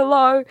feeling so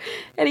low.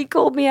 And he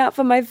called me out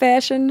for my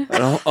fashion.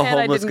 A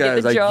homeless guy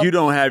was like, job. you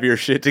don't have your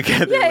shit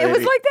together, Yeah, it was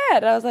lady. like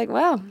that. I was like,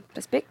 wow,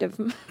 perspective.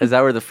 Is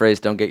that where the phrase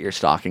 "don't get your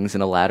stockings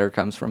in a ladder"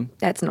 comes from?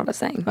 That's not a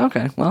saying.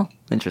 Okay, well,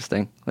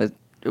 interesting.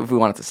 If we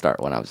wanted to start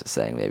one, I was just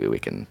saying maybe we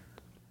can.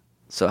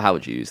 So how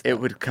would you use that? It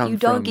would come You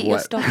don't from get your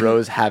what? stockings.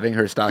 Rose having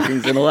her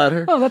stockings in a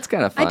ladder? Oh, that's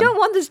kind of fun. I don't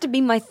want this to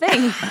be my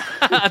thing.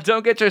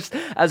 Don't get your,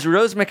 as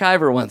Rose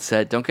McIver once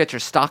said, don't get your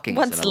stockings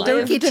Once in a ladder.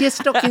 lived. Your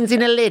stockings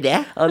in a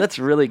ladder. Oh, that's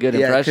a really good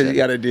Yeah, impression. because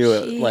you got to do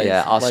it like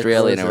yeah,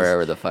 Australian like or Rose's.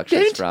 wherever the fuck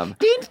she's from.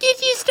 Don't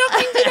get your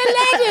stockings in a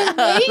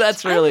ladder, mate.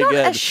 That's really I'm not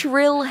good. a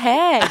shrill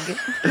hag.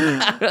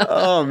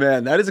 Oh,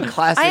 man, that is a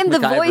classic I am the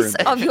McIver voice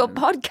of impression. your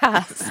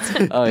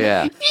podcast. Oh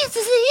yeah. This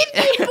is a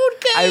hit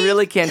podcast. I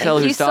really can't tell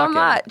Thank who's you so talking.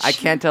 much. I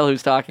can't tell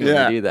who's talking when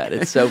Yeah. you do that.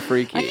 It's so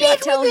freaky.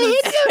 That's tell what the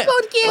who's- hit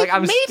podcast, Like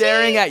I'm matey.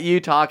 staring at you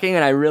talking,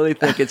 and I really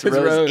think it's It's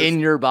Rose, Rose. in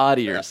your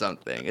body or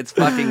something. It's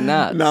fucking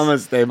nuts.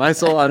 Namaste. My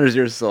soul honors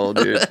your soul,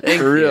 dude.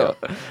 Thank For real.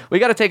 you. We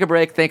got to take a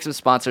break. Thanks to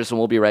sponsors, and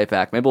we'll be right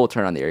back. Maybe we'll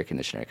turn on the air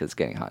conditioner because it's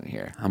getting hot in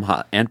here. I'm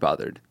hot and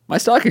bothered. My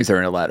stockings are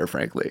in a ladder,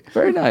 frankly.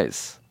 Very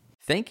nice.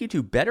 Thank you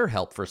to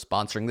BetterHelp for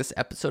sponsoring this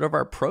episode of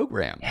our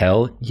program.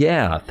 Hell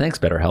yeah. Thanks,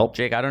 BetterHelp.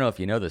 Jake, I don't know if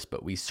you know this,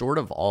 but we sort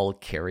of all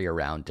carry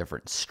around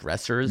different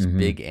stressors,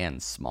 big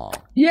and small.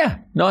 Yeah.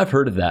 No, I've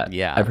heard of that.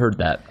 Yeah. I've heard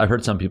that. I've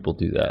heard some people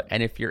do that.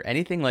 And if you're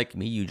anything like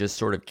me, you just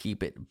sort of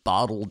keep it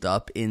bottled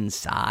up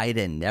inside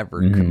and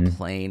never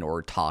complain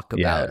or talk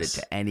about Yes.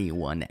 it to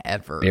anyone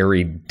ever.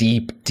 Buried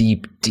deep,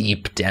 deep,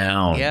 deep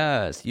down.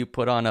 Yes, you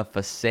put on a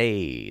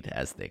facade,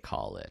 as they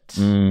call it.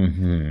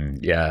 Mm-hmm.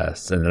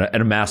 Yes. And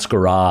a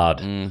masquerade.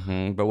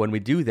 But when we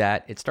do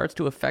that, it starts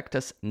to affect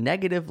us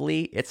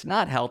negatively. It's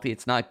not healthy.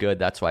 It's not good.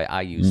 That's why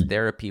I use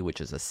therapy, which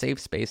is a safe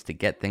space to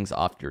get things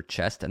off your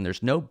chest. And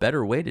there's no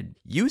better way to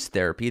use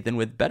therapy than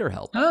with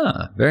BetterHelp.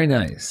 Ah, very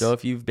nice. So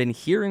if you've been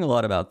hearing a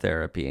lot about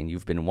therapy and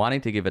you've been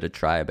wanting to give it a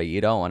try, but you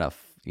don't want to,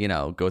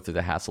 go through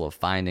the hassle of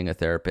finding a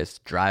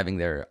therapist, driving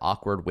their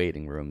awkward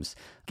waiting rooms,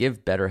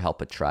 give BetterHelp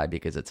a try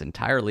because it's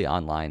entirely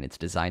online. It's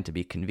designed to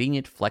be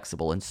convenient,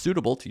 flexible, and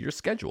suitable to your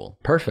schedule.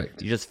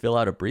 Perfect. You just fill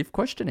out a brief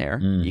questionnaire,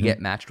 you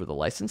get matched with a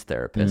licensed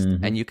therapist,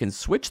 and you can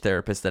switch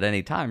therapists at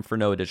any time for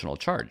no additional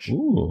charge.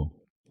 Ooh,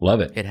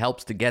 love it. It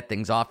helps to get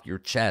things off your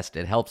chest.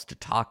 It helps to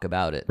talk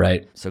about it.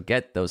 Right. So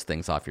get those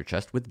things off your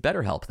chest with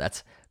BetterHelp.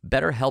 That's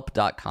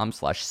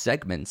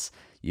betterhelp.com/segments.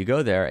 You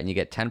go there and you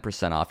get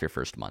 10% off your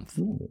first month.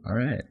 Ooh, all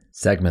right.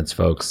 Segments,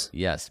 folks.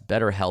 Yes,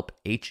 BetterHelp,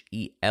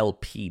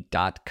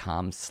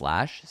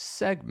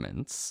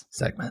 HELP.com/segments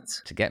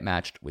Segments. to get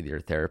matched with your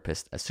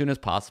therapist as soon as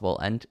possible.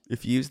 And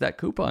if you use that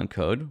coupon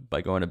code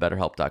by going to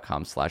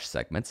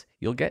betterhelp.com/segments,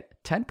 you'll get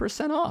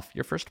 10% off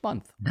your first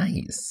month.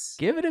 Nice.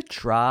 Give it a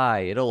try.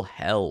 It'll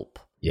help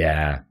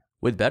Yeah.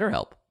 with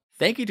BetterHelp.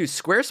 Thank you to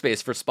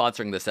Squarespace for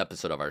sponsoring this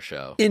episode of our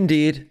show.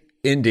 Indeed.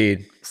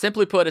 Indeed.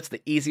 Simply put, it's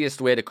the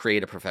easiest way to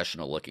create a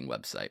professional-looking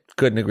website.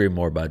 Couldn't agree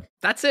more, bud.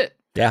 That's it.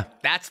 Yeah.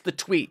 That's the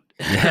tweet.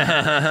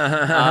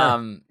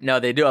 No,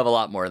 they do have a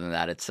lot more than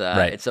that. It's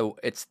Right.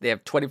 they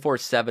have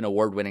 24/7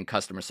 award-winning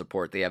customer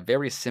support. They have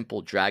very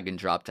simple drag and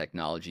drop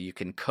technology. You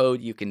can code,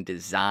 you can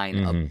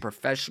design a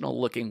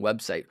professional-looking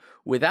website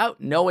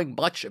without knowing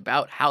much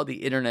about how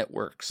the internet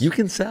works. You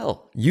can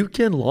sell. You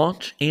can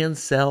launch and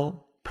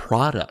sell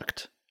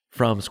product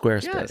from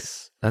Squarespace.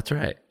 Yes. That's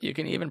right. You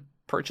can even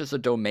purchase a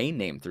domain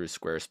name through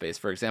Squarespace.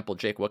 For example,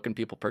 Jake, what can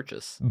people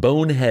purchase?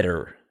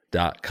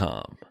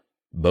 Boneheader.com.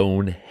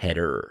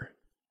 Boneheader.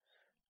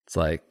 It's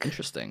like,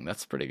 Interesting.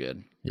 That's pretty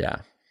good. yeah.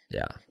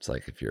 It's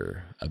like if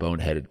you're a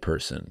boneheaded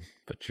person,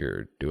 but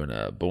you're doing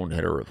a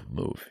boneheader of a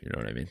move. You know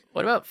what I mean?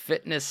 What about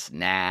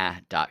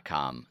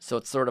fitnessnah.com? So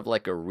it's sort of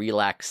like a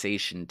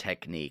relaxation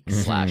technique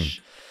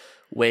slash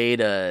way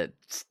to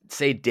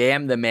say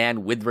damn the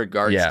man with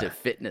regards Yeah. to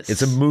fitness.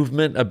 It's a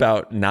movement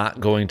about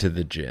not going to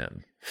the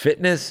gym.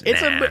 Fitness.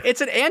 It's nah. it's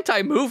an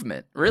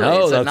anti-movement, really.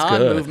 Oh, it's a that's good.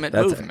 non-movement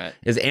That's- movement.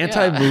 Is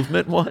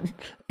anti-movement one?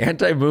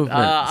 Anti-movement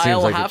seems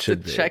I'll like have it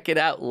should to be. check it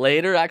out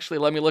later. Actually,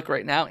 let me look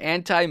right now.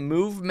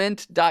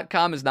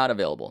 Antimovement.com is not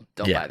available.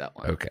 Don't buy that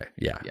one. Okay.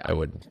 Yeah, Yeah. I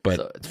wouldn't. But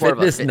So it's more of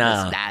a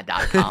nah.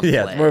 fitnessnah.com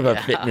Yeah, play. it's more of a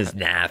Yeah. fitness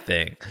nah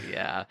thing.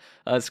 Yeah.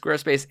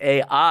 Squarespace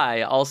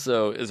AI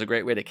also is a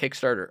great way to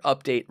kickstart or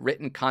update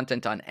written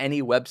content on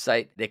any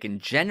website. They can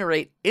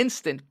generate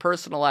instant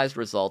personalized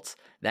results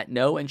that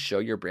know and show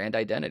your brand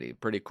identity.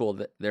 Pretty cool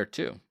there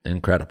too.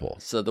 Incredible.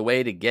 So the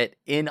way to get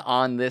in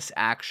on this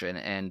action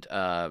and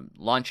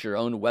launch your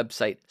own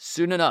website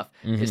soon enough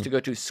is to go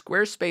to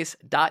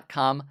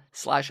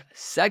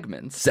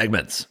squarespace.com/segments.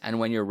 Segments. And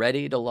when you're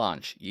ready to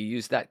launch, you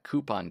use that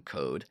coupon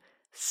code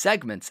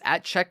segments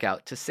at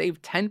checkout to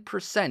save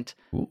 10%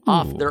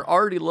 off their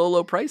already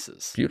low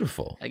prices.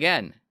 Beautiful.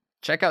 Again,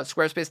 check out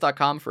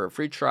squarespace.com for a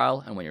free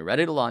trial. And when you're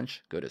ready to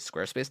launch, go to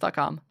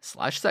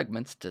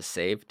squarespace.com/segments to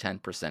save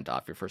 10%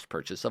 off your first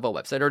purchase of a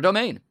website or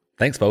domain.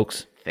 Thanks,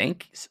 folks.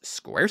 Thanks,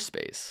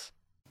 Squarespace.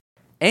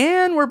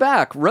 And we're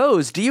back.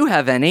 Rose, do you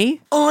have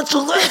any?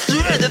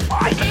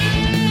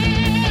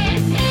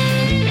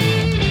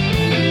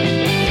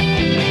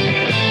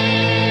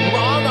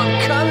 Mom,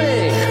 I'm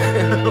coming.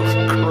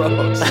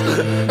 Gross.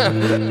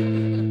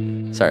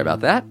 Sorry about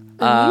that.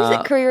 The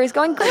music career is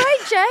going great,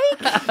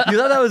 Jake. You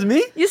thought that was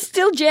me? You're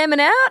still jamming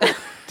out.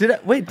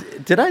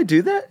 Did I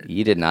do that?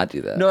 You did not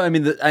do that. No, I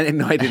mean, I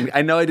didn't.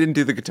 I know I didn't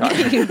do the guitar.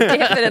 You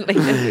definitely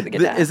didn't do the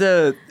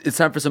guitar. It's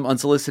time for some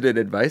unsolicited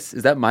advice.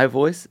 Is that my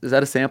voice? Is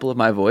that a sample of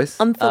my voice?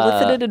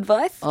 Unsolicited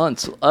advice?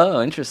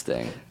 Oh,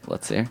 interesting.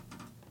 Let's see.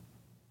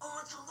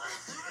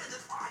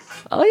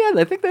 Oh,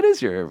 yeah, I think that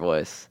is your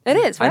voice. It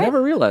is, right? I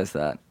never realized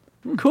that.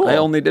 Cool. I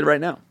only did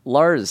right now.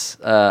 Lars,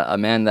 a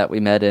man that we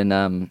met in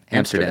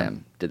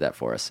Amsterdam, did that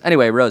for us.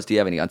 Anyway, Rose, do you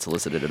have any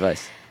unsolicited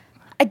advice?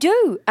 I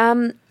do.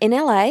 In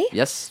LA,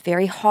 Yes.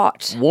 very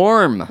hot.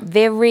 Warm.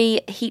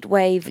 Very heat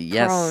wave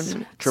Yes,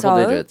 prone. triple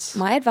so digits.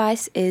 My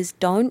advice is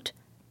don't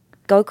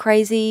go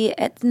crazy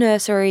at the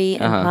nursery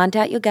and plant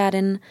out your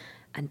garden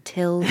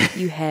until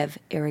you have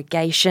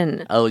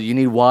irrigation. Oh, you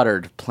need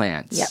watered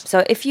plants. Yep.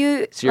 So if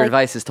you So your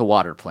advice is to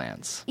water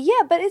plants. yeah,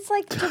 but it's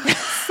like to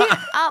set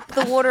up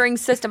the watering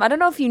system. I don't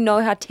know if you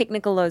know how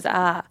technical those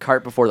are.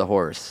 Cart before the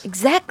horse.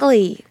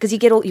 Exactly, because you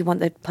want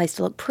the place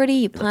to look pretty.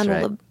 You plant all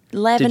right. the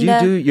lavender.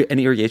 Did you do an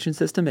irrigation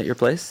system at your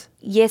place?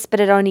 Yes, but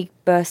it only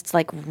bursts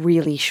like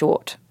really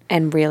short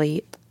and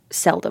really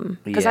seldom.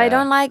 Because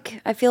Yeah.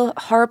 I feel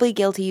horribly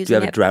guilty Do using you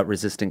have a it.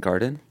 drought-resistant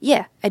garden?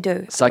 Yeah, I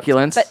do.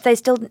 Succulents? But they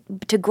still,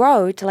 to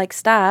grow, to like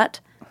start,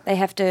 they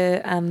have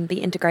to be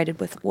integrated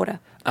with water.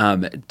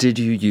 Did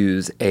you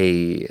use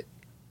a?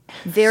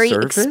 Very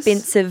Service?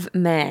 expensive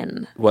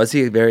man. Was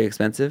he very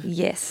expensive?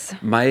 Yes.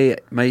 My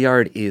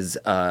yard is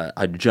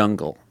a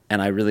jungle,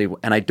 and I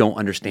don't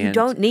understand. You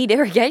don't need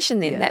irrigation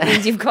then. That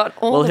means you've got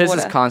all Well, the his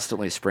water. is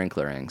constantly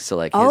sprinklering. So,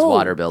 like, his Oh.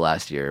 water bill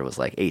last year was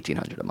like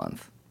 $1,800 a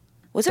month.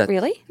 Was it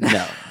really?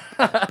 No,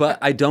 but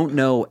I don't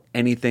know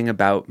anything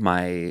about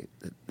my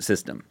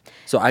system.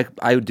 So I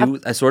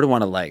sort of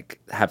want to like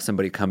have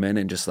somebody come in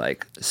and just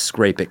like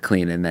scrape it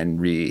clean and then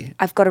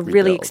I've got a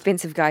really rebuild.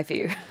 expensive guy for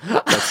you.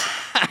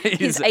 He's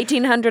He's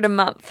 $1,800 a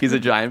month. a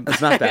giant.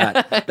 It's not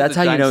bad. That's a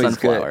how you giant know he's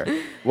sunflower.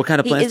 good. What kind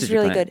of He plants is did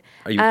you really plant?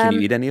 good. Can you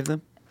eat any of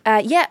them?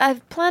 Yeah,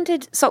 I've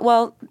planted.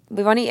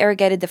 We've only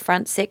irrigated the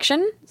front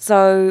section,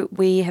 so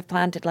we have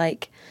planted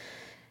like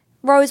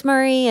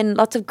rosemary and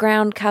lots of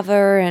ground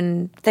cover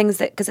and things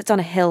that because it's on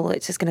a hill,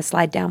 it's just going to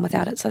slide down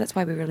without it. So that's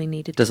why we really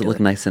needed. Does to it do look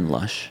nice and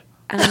lush?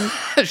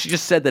 She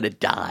just said that it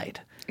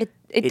died.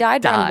 It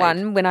died round died.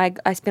 one when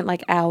I spent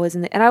like hours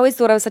in and I always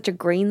thought I was such a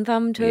green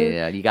thumb too.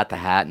 Yeah, you got the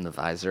hat and the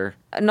visor.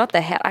 Not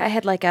the hat. I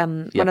had like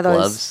one have of those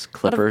gloves,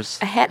 clippers?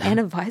 a hat and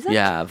a visor.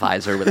 Yeah, a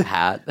visor with a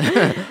hat.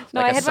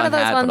 No, I had one of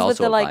those ones with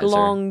the like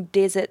long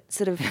desert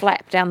sort of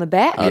flap down the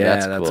back. Oh, Yeah,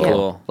 that's that's cool.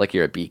 cool. Like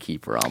you're a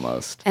beekeeper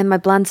almost. And my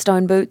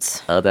Blundstone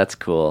boots. Oh, that's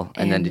cool.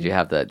 And then And- did you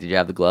have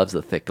the gloves,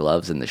 the thick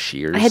gloves and the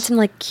shears? I had some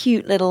like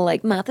cute little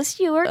like Martha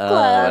Stewart Oh,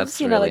 gloves,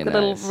 that's you know, really like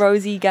the nice. little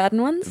rosy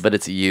garden ones. But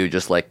it's you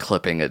just like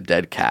clipping a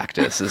dead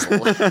cactus's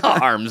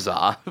arms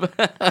off.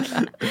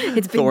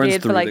 It's been Thorns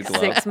dead for through like the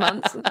glove. 6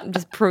 months. I'm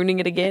just pruning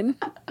it again.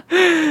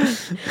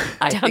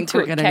 I Down think to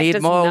we're a gonna need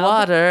cactus more nub.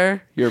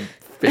 water. Your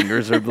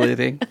fingers are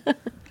bleeding.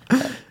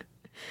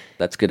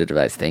 That's good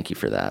advice. Thank you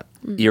for that,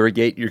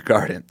 Irrigate your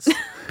gardens.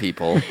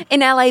 people. In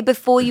LA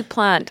before you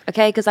plant,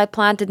 okay? Because I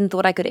planted and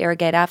thought I could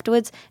irrigate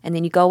afterwards, and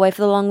then you go away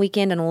for the long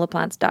weekend and all the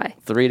plants die.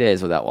 3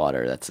 days without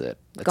water. That's it.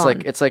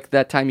 Gone. It's like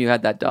that time you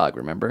had that dog.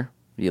 Remember?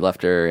 You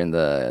left her in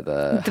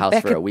the house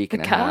back for a of week the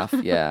and a car. half.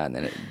 Yeah, and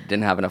then it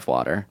didn't have enough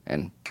water,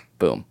 and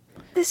boom.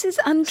 This is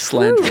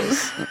untrue.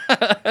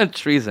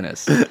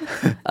 Treasonous.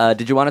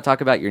 Did you want to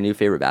talk about your new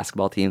favorite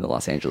basketball team, the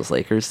Los Angeles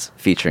Lakers,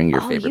 featuring your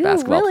Oh, favorite you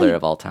basketball really- player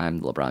of all time,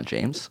 LeBron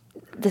James?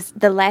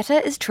 The latter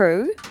is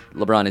true.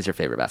 LeBron is your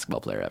favorite basketball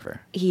player ever.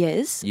 He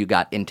is. You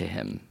got into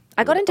him.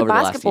 I got into over the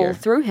last basketball year.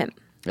 through him,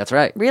 That's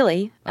right.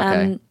 really.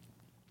 Okay.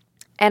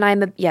 And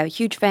I'm a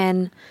huge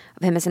fan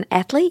of him as an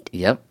athlete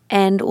Yep.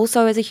 and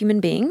also as a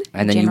human being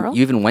And in then general.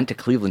 you even went to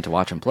Cleveland to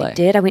watch him play.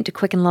 I went to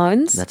Quicken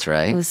Loans. That's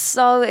right. It was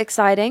so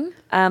exciting.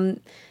 They're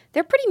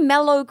a pretty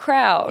mellow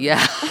crowd.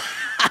 Yeah.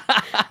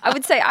 I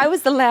would say I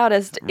was the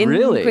loudest in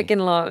Really? Quicken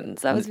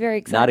Loans. I was very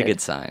excited. Not a good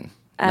sign.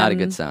 Not a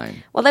good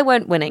sign. Well, they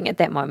weren't winning at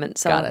that moment,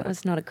 so Got it. it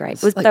was not a great.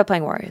 They were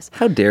playing Warriors.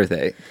 How dare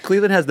they?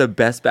 Cleveland has the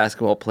best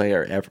basketball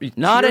player ever. You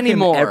Not hear him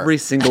anymore. Every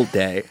single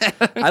day.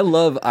 I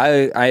love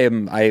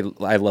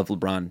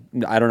LeBron.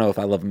 I don't know if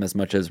I love him as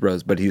much as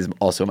Rose, but he's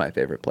also my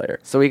favorite player.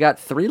 So we got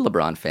 3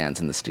 LeBron fans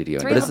in the studio.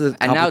 Three But this is a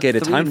And now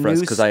complicated 3 time for us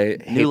new because I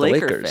hate new the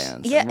Laker Lakers.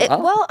 fans. Yeah,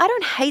 well, I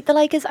don't hate the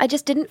Lakers. I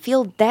just didn't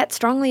feel that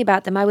strongly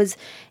about them. I was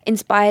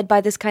inspired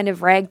by this kind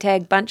of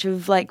ragtag bunch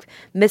of like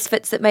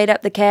misfits that made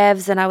up the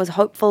Cavs, and I was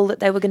hopeful that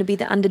they were going to be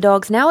the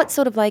underdogs. Now it's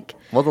sort of like,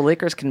 Well, the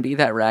Lakers can be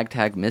that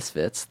ragtag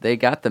misfits. They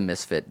got the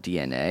misfit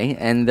DNA,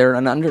 and they're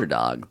an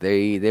underdog.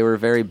 They were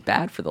very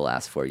bad for the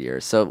last 4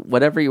 years. So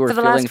whatever you were For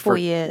the feeling last 4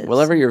 years.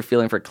 whatever you were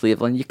feeling for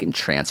Cleveland, you can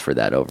transfer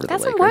that over to the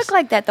doesn't Lakers. work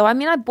like that though. I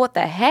mean, I bought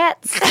the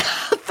hats.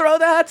 Throw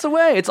the hats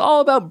away. It's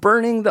all about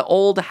burning the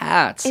old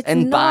hats It's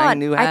and not. buying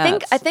new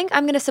hats. I think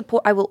I'm going to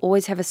support. I will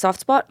always have a soft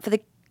spot for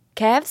the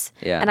Cavs.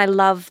 Yeah. And I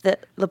love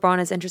that LeBron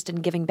is interested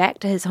in giving back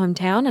to his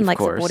hometown and like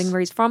course. supporting where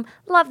he's from.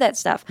 Love that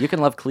stuff. You can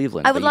love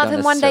Cleveland. I but would you love don't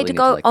him one day necessarily to need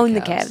go like own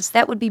the Cavs.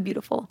 That would be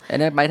beautiful.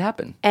 And it might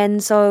happen.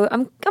 And so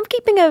I'm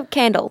keeping a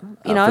candle,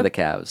 you know, for the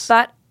Cavs.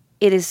 But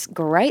it is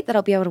great that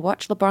I'll be able to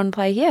watch LeBron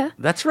play here.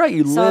 That's right.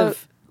 You So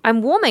live.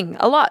 I'm warming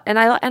a lot, and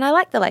I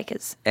like the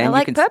Lakers. I And you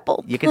like can,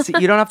 purple. You can see.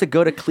 You don't have to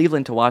go to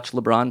Cleveland to watch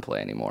LeBron play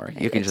anymore.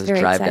 You can It's just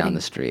very drive down exciting.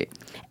 the street.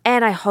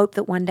 And I hope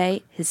that one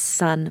day his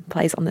son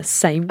plays on the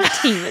same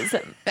team as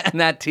him. And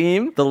that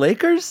team, The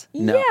Lakers?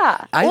 No.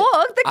 Yeah.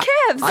 Or the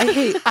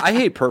Cavs. I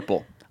hate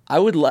purple. I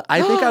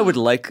think I would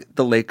like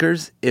the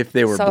Lakers if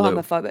they were So blue.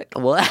 homophobic.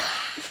 what?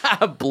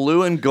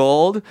 Blue and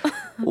gold.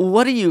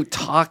 What are you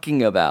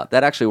talking about?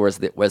 That actually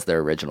was their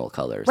original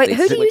colors. Wait, They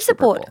who do you switched to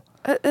support?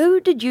 purple.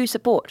 Who did you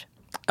support?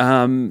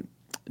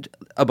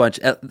 A bunch.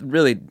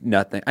 Really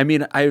nothing. I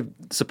mean, I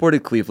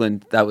supported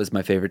Cleveland. That was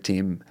my favorite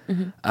team.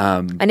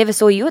 I never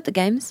saw you at the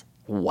games.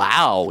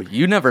 Wow,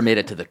 you never made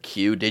it to the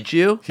queue, did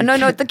you? No,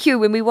 at the queue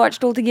when we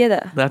watched all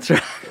together. That's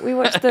right. We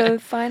watched the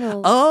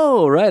finals.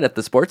 Oh, right, at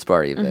the sports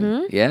bar even.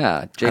 Mm-hmm.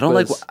 Yeah. Jake I don't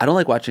was-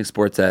 like watching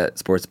sports at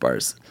sports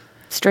bars.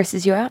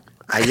 Stresses you out?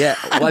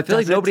 Well, I feel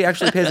like nobody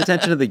actually pays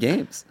attention to the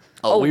games.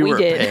 Oh, we we were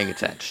did. paying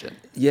attention.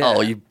 Yeah.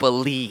 Oh, you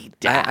believed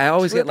that. I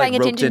always We were get like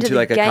paying roped attention to into the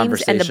like a games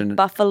conversation. and the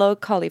buffalo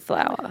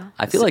cauliflower.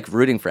 I feel like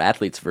rooting for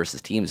athletes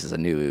versus teams is a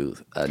new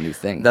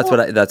thing. That's what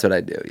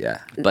I do.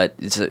 Yeah, But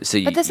so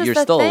But this is you're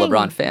the still thing. a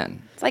LeBron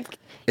fan. It's like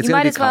it's you gonna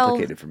might be as well.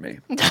 complicated for me.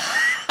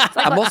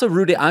 I'm also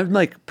rooting. I'm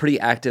like pretty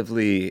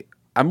actively.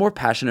 I'm more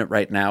passionate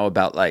right now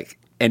about like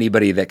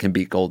anybody that can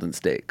beat Golden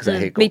State because I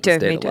hate Me Golden too,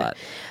 State me a too. lot.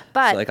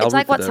 But So, like, I'll it's root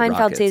like for what the Seinfeld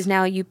Rockets. says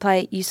now.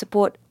 You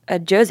support a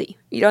jersey.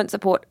 You don't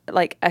support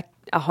like a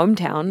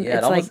hometown. Yeah,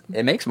 it's like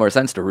it makes more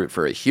sense to root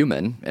for a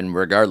human, and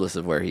regardless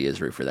of where he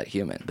is, root for that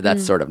human. But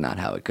that's sort of not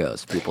how it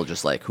goes. People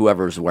just like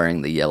whoever's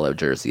wearing the yellow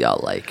jersey, I'll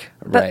like.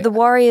 But the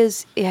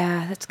Warriors,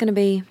 yeah, it's gonna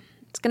be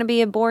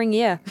a boring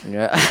year.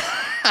 Yeah.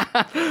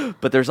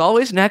 But there's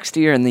always next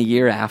year and the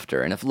year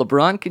after. And if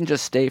LeBron can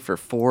just stay for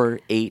 4,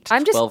 8,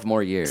 I'm just 12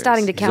 more years.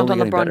 starting to count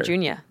only on getting LeBron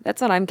better. Jr.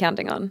 That's what I'm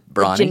counting on.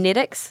 The Bronny?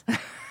 genetics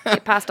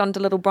get passed on to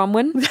little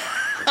Bronwyn.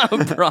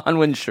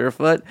 Bronwyn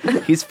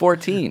Surefoot, he's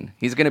 14.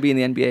 He's going to be in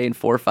the NBA in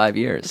 4 or 5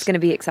 years. It's gonna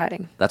be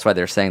exciting. That's why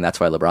they're saying that's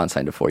why LeBron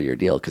signed a 4-year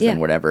deal, because Yeah.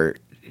 then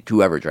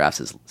whoever drafts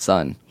his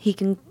son, He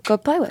can go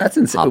play with. That's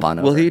insane. Hop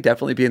on Will over. he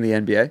definitely be in the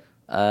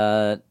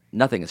NBA?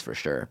 nothing is for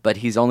sure. But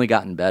he's only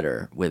gotten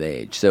better with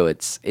age, so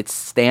it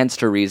stands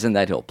to reason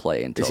that he'll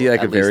play until Is he like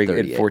at a very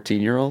least good 38.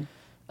 14-year-old?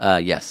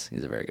 Yes,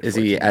 he's a very good. Is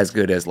 14. he as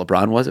good as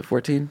LeBron was at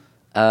 14?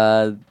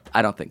 I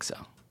don't think so.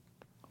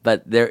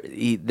 But there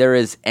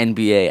is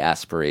NBA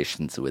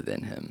aspirations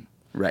within him.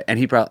 Right, and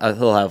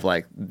he'll have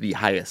like the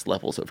highest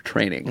levels of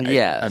training.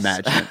 Yes. I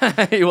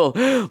imagine. He will.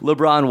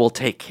 LeBron will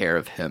take care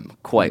of him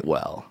quite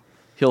well.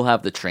 He'll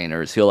have the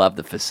trainers. He'll have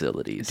the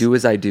facilities. Do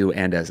as I do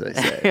and as I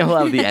say. He'll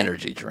have the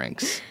energy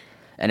drinks.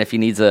 And if he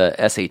needs a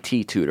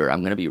SAT tutor,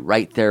 I'm going to be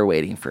right there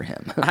waiting for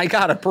him. I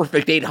got a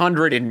perfect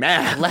 800 in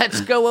math. Let's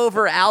go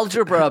over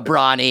algebra,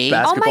 Bronny.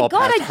 Basketball oh my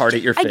god! passed hard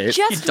at your I face.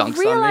 just He dunks on me.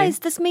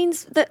 realized this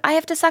means that I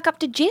have to suck up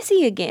to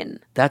Jesse again.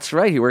 That's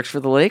right. He works for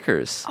the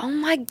Lakers. Oh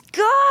my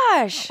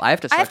gosh! I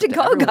have to suck I have to up to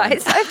go, everyone.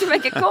 guys. I have to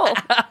make a call.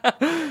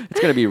 It's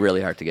going to be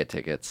really hard to get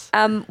tickets.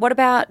 What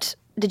about?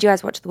 Did you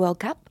guys watch the World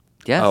Cup?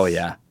 Yes. Oh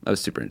yeah, I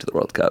was super into the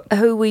World Cup.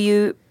 Who were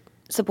you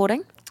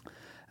supporting?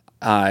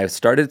 I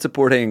started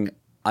supporting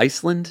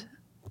Iceland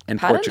and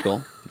Pardon?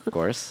 Portugal, Of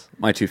course.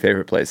 my two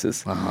favorite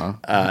places.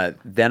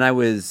 Then I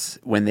was,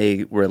 when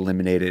they were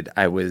eliminated,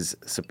 I was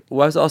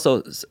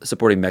also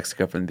supporting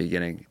Mexico from the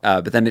beginning,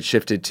 but then it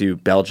shifted to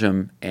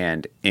Belgium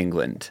and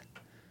England.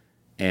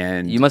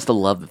 And You must have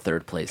loved the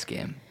third place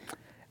game.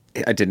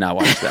 I did not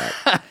watch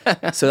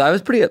that. So I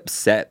was pretty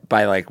upset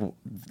by like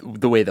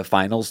the way the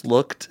finals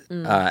looked.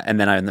 And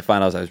then in the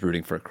finals, I was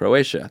rooting for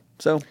Croatia.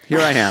 So here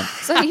I am.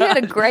 So you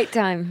had a great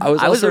time. I was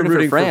I was also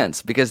rooting for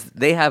France because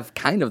they have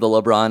kind of the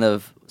LeBron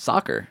of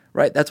soccer.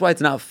 Right. That's why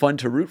it's not fun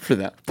to root for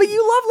them. But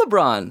you love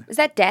LeBron. Is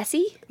that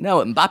Dassy?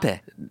 No,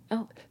 Mbappe.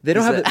 Oh, They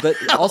don't have it, but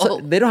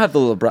also they don't have the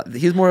LeBron.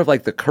 He's more of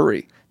like the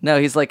Curry. No,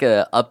 he's like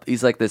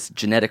he's like this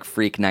genetic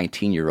freak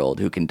 19-year-old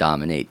who can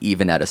dominate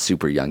even at a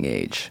super young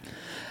age.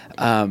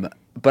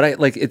 But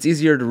it's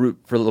easier to root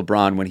for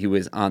LeBron when he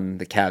was on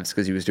the Cavs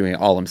because he was doing it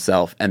all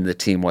himself and the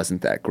team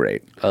wasn't that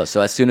great. Oh,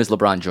 so as soon as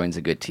LeBron joins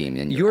a good team,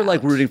 then You're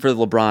like rooting for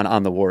LeBron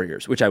on the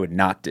Warriors, which I would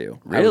not do.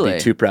 I would Really? be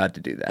too proud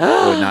to do that.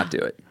 I would not do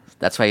it.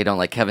 That's why you don't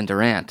like Kevin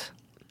Durant.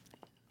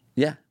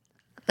 Yeah.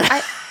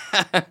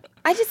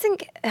 I just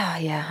think,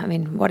 I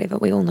mean, whatever.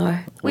 We all know.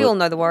 We all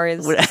know the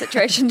Warriors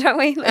situation, don't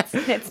we? Let's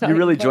not You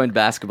really even- joined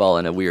basketball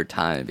in a weird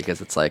time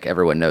because it's like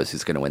everyone knows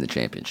who's going to win the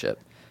championship.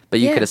 But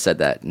you Yeah. could have said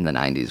that in the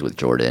 90s with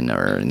Jordan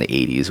or in the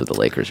 80s with the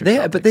Lakers. Or We're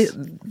like It's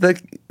the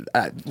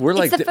we're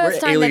first time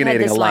they've had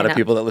alienating this a lot of lineup.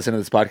 people that listen to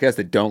this podcast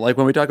that don't like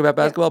when we talk about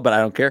basketball, but I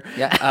don't care.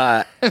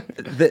 Yeah.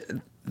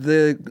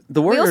 The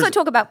We Warriors. also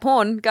talk about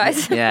porn,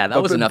 guys. Yeah,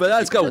 that was enough. But to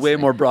that's keep got way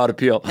listening. more broad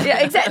appeal. Yeah,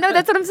 exactly. No,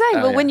 that's what I'm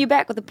saying. We'll win you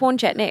back with the porn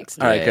chat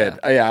next. All right, Yeah,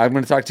 good. I'm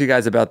going to talk to you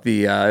guys about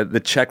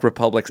the Czech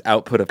Republic's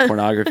output of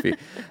pornography.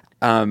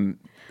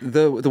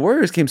 The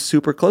Warriors came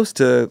super close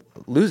to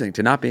losing,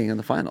 to not being in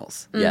the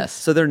finals. Yes.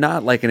 So they're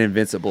not like an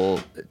invincible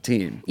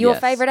team. Your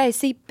Yes. favorite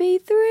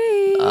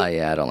ACP3.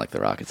 Yeah, I don't like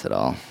the Rockets at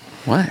all.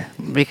 Why?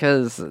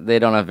 Because they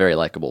don't have very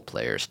likable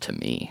players to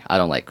me. I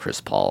don't like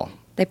Chris Paul.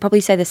 They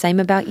probably say the same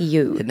about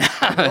you.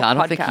 I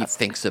don't think he podcast.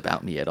 thinks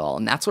about me at all.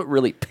 And that's what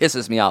really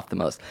pisses me off the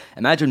most.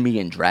 Imagine me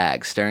in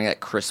drag staring at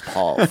Chris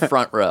Paul,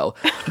 front row.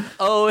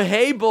 Oh,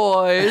 hey,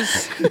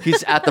 boys.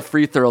 He's at the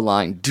free throw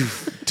line.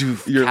 Doof,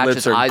 doof. Your catches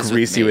lips are eyes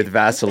greasy me. with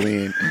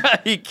Vaseline.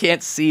 He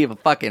can't see the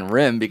fucking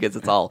rim because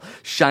it's all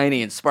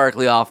shiny and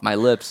sparkly off my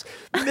lips.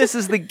 This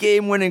is the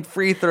game-winning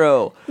free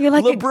throw. You're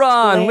like a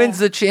LeBron glare. wins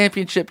the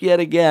championship yet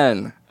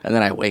again. And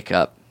then I wake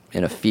up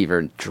in a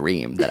fevered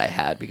dream that I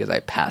had because I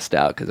passed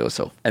out because it was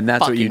so And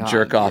that's what you fucking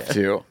jerk hot. off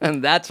to.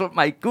 And that's what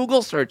my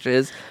Google search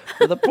is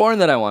for the porn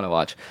that I want to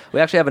watch. We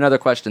actually have another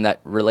question that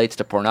relates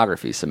to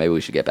pornography, so maybe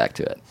we should get back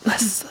to it.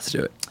 Let's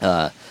do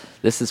it.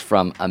 This is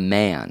from a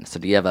man. So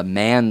do you have a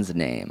man's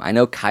name? I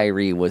know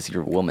Kyrie was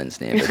your woman's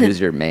name, but who's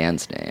your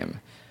man's name?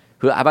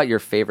 How about your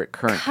favorite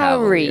current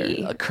Curry.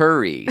 Cavalier?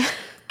 Curry.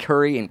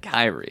 Curry and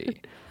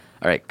Kyrie.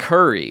 All right,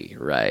 Curry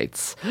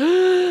writes,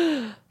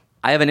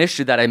 I have an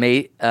issue that I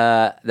may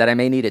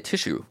need a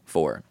tissue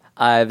for.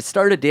 I've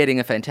started dating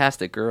a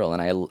fantastic girl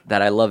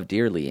that I love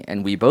dearly,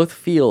 and we both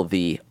feel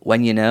the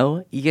when you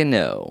know, you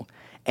know.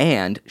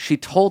 And she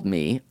told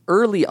me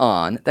early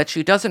on that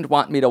she doesn't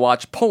want me to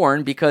watch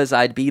porn because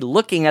I'd be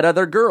looking at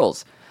other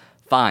girls.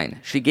 Fine.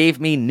 She gave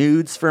me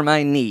nudes for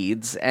my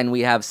needs, and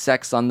we have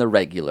sex on the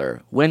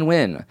regular.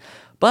 Win-win.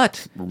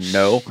 But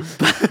No.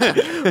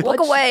 Walk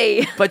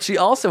away. but she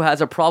also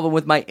has a problem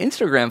with my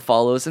Instagram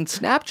follows and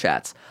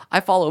Snapchats. I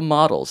follow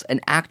models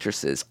and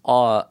actresses,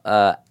 all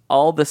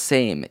the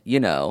same. You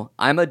know,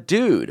 I'm a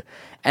dude,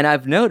 and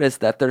I've noticed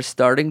that they're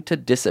starting to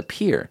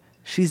disappear.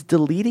 She's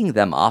deleting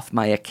them off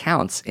my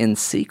accounts in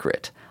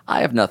secret.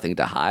 I have nothing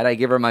to hide. I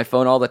give her my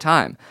phone all the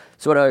time.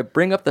 So do I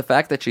bring up the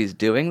fact that she's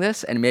doing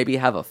this and maybe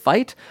have a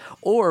fight?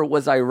 Or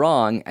was I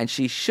wrong and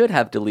she should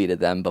have deleted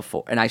them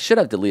before, and I should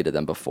have deleted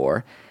them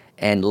before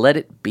and let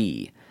it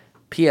be?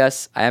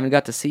 P.S. I haven't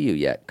got to see you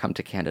yet. Come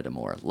to Canada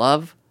more.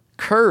 Love,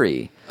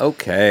 Curry.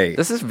 Okay.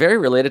 This is very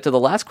related to the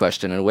last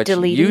question in which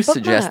Deleting you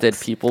suggested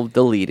bookmarks. people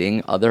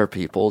deleting other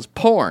people's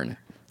porn.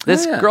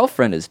 This yeah.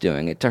 girlfriend is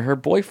doing it to her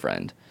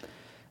boyfriend.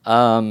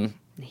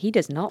 He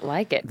does not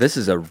like it. This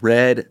is a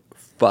red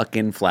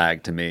fucking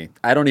flag to me.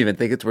 I don't even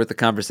think it's worth the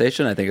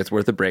conversation. I think it's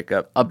worth a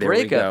breakup. A There we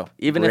breakup, go.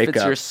 even if it's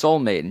Breakup. your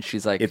soulmate, and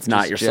she's like, It's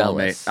not just your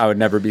jealous. soulmate. I would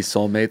never be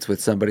soulmates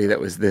with somebody that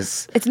was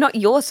this. It's not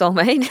your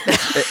soulmate.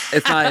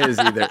 It's not his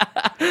either.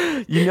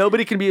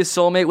 Nobody can be a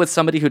soulmate with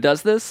somebody who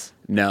does this.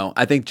 No,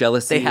 I think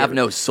jealousy. They have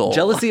no soul.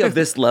 Jealousy of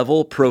this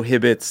level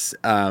prohibits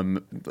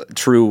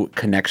true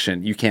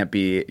connection. You can't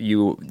be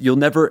You'll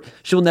never.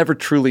 She'll never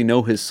truly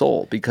know his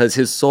soul because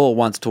his soul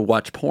wants to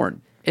watch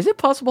porn. Is it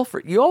possible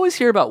for you always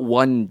hear about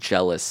one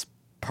jealous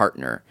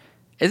partner?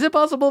 Is it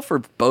possible for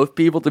both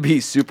people to be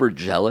super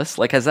jealous?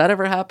 Like, has that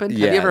ever happened? Have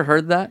Yeah. you ever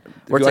heard that?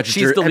 Where it's like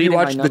she's have deleting you my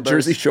watched the numbers.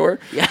 Jersey Shore?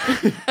 Yeah.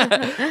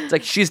 It's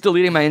like she's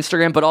deleting my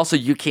Instagram, but also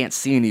you can't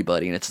see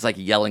anybody. And it's just like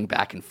yelling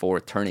back and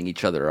forth, turning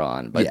each other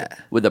on. But Yeah.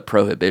 with the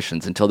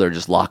prohibitions until they're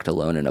just locked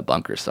alone in a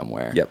bunker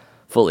somewhere. Yep.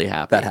 Fully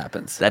happy. That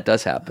happens. That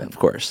does happen. Of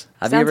course.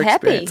 Have you Sounds ever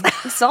happy. experienced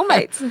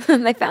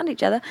Soulmates. They found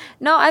each other.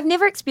 No, I've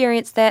never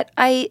experienced that.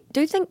 I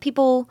do think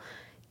people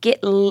get,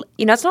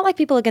 it's not like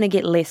people are going to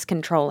get less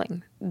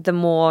controlling the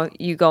more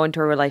you go into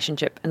a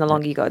relationship and the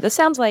longer you go. This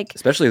sounds like,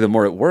 Especially the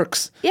more it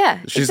works. Yeah,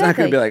 She's not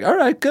going exactly. to be like, all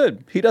right,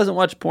 good. He doesn't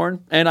watch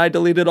porn, and I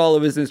deleted all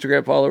of his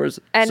Instagram followers.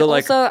 and so,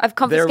 like, also I've there we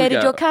confiscated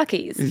go. your car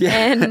keys. Yeah.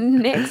 And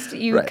next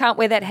you Right. can't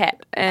wear that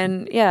hat.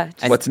 And yeah.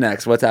 just- What's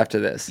next? What's after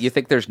this? You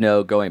think there's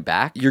no going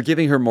back? You're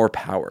giving her more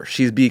power.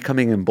 She's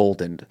becoming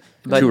emboldened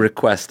to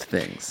request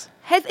things.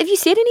 have you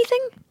said anything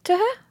to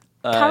her?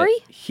 Curry?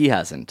 He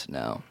hasn't,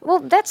 no. Well,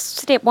 that's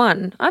step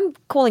one. I'm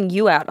calling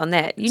you out on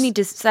that. You need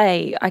to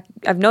say,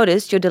 I've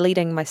noticed you're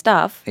deleting my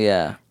stuff.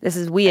 Yeah. This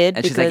is weird.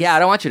 And she's like, yeah, I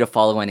don't want you to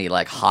follow any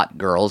like hot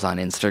girls on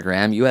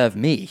Instagram. You have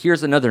me.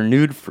 Here's another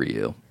nude for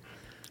you.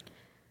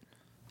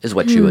 is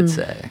what you would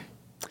say.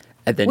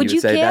 And then Would you would you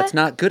say, care? that's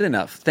not good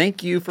enough.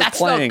 Thank you for That's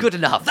playing. not good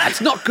enough.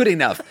 That's not good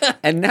enough.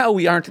 And now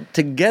we aren't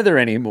together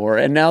anymore.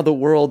 And now the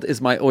world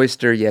is my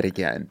oyster yet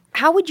again.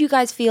 How would you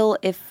guys feel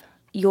if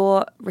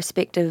your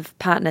respective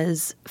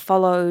partners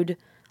followed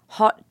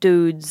hot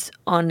dudes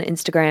on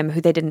Instagram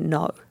who they didn't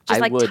know?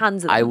 Just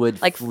tons of them. I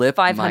would like flip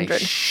 500. my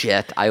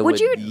shit. I would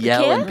you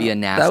yell care? and be a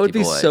nasty That would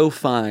be boy. so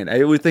fine.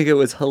 I would think it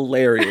was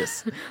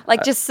hilarious.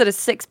 Like just sort of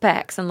six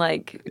packs and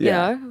like, you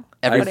Yeah. know.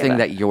 Everything whatever.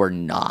 that you're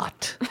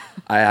not.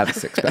 I have a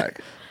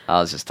six-pack. I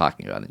was just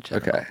talking about in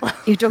general. Okay.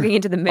 You're talking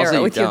into the mirror Also,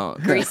 you with your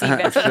don't. greasy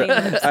Vaseline.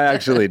 I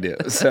actually do.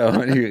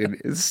 So you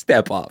can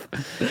step off.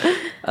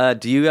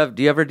 Do you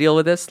ever deal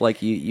with this?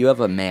 Like you have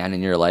a man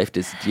in your life.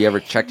 Do you ever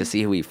check to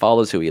see who he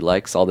follows, who he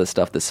likes, all this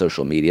stuff, the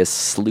social media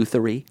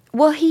sleuthery?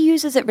 Well, he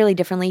uses it really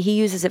differently. He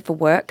uses it for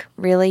work,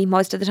 really,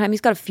 most of the time.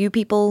 He's got a few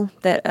people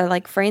that are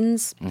like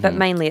friends, but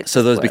mainly it's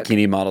So those just work.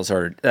 bikini models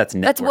that's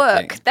networking. That's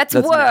work. That's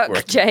work,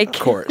 networking, Jake.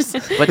 Of course.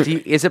 But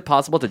is it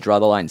possible to draw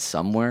the line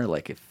somewhere?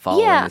 Like if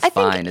following Yeah, is I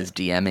think- fine, is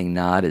DMing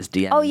not, is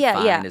DMing Oh, yeah,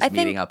 fine, yeah. is I think-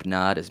 meeting up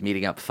not, is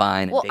meeting up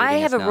fine, and Well, dating I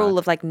have is a rule not?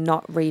 of like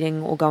not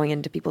reading or going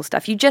into people's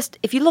stuff.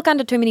 If you look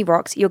under too many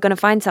rocks, you're going to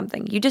find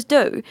something. You just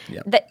do.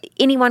 Yep. That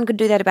anyone could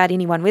do that about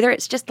anyone, whether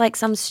it's just like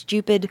some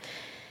stupid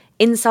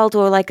insult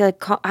or like I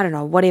don't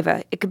know,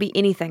 whatever. It could be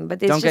anything. But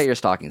there's Don't just, get your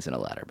stockings in a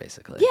ladder,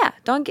 basically. yeah.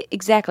 Don't get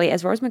exactly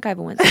as Rose McIver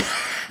once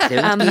said.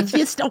 Get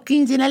your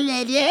stockings in a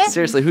ladder.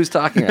 Seriously, who's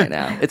talking right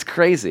now? It's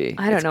crazy.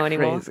 I don't It's know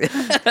anymore. crazy.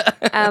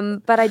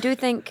 But I do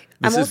think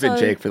This I'm has been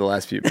also- Jake for the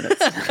last few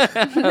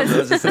minutes.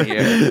 Moses in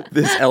here.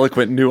 This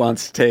eloquent,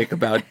 nuanced take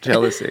about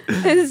jealousy.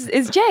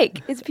 is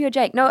Jake. It's pure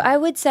Jake. No, I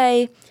would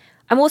say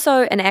I'm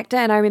also an actor,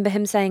 and I remember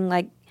him saying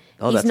like,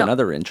 Oh, he's that's not-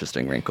 another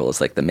interesting wrinkle.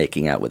 It's like the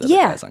making out with other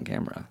Yeah. guys on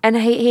camera. And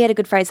he had a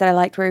good phrase that I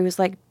liked where he was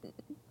like,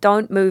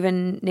 don't move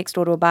in next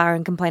door to a bar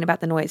and complain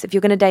about the noise. If you're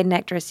going to date an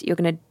actress, you're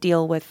going to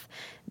deal with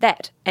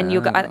that. And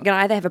you're going to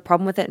either have a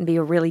problem with it and be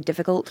a really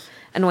difficult,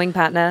 annoying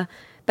partner.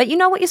 But you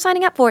know what you're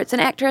signing up for. It's an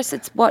actress.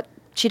 It's what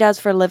she does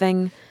for a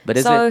living. But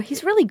is so it-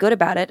 he's really good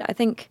about it. I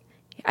think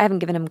I haven't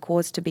given him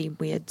cause to be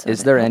weird. So Is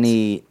that there helps.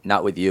 any,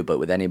 not with you, but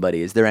with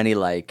anybody, is there any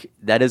like,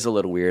 that is a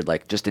little weird,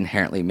 like just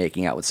inherently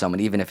making out with someone,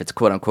 even if it's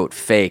quote unquote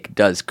fake,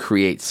 does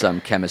create some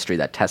chemistry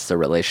that tests the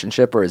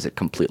relationship, or is it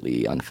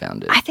completely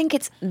unfounded? I think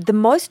it's the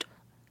most.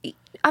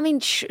 I mean,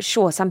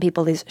 sure, some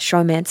people there's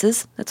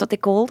showmancers. That's what they're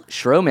called.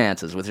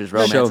 Shromances, which is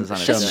romances on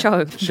a Just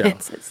show.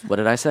 showmancers. What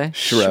did I say?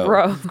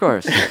 Shro. Of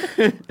course.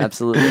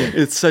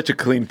 Absolutely. It's such a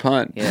clean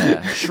pun.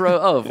 Yeah. Shro.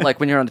 Oh, like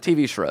when you're on a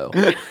TV show.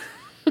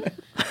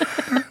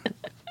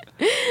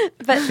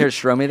 But Here,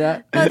 shrow me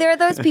that. no, there are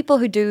those people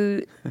who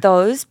do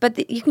those,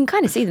 but you can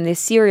kind of see them. They're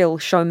serial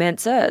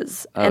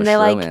showmancers, Oh, and they're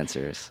like,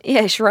 shromancers.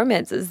 yeah,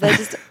 showmancers. They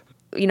just,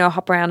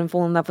 hop around and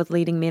fall in love with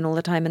leading men all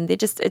the time, and they're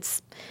just,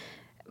 it's.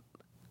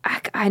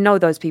 I know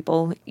those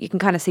people. You can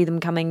kind of see them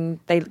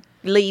coming. They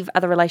leave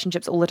other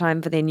relationships all the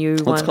time for their new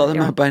one. Let's call them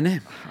They're out by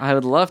name. I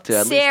would love to.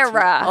 At least two.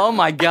 Sarah. Oh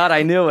my God,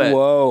 I knew it.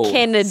 Whoa.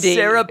 Kennedy.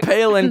 Sarah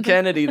Palin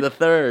Kennedy the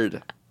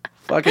third.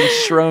 Fucking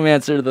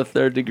shromancer to the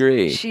third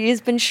degree. She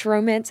has been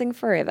showmancing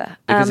forever.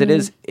 Because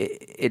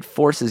it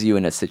forces you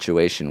in a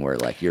situation where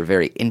like you're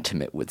very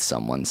intimate with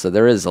someone, so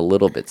there is a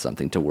little bit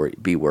something to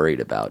be worried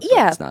about. But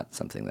Yeah. it's not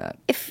something that.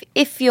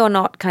 If you're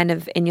not kind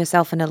of in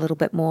yourself and a little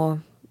bit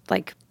more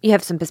like you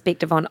have some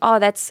perspective on,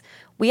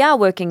 we are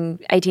working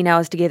 18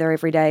 hours together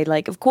every day.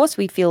 Like, of course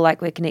we feel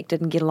like we're connected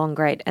and get along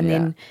great. And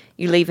then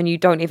you leave and you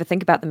don't ever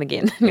think about them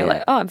again. And you're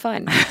like, oh, I'm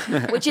fine.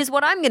 Which is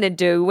what I'm going to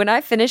do when I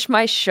finish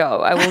my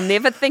show. I will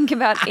never think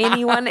about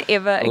anyone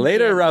ever again.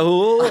 Later,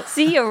 Rahul.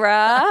 See you,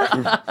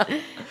 Ra.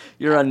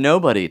 You're a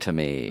nobody to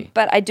me.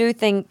 But I do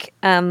think,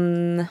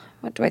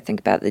 what do I think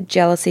about the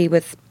jealousy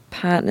with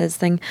partners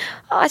thing?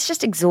 Oh, it's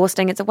just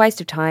exhausting. It's a waste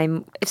of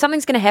time. If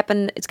something's going to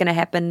happen, it's going to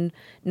happen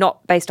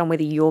not based on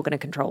whether you're going to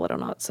control it or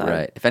not. So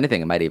Right. If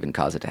anything, it might even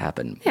cause it to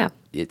happen. Yeah.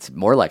 It's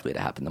more likely to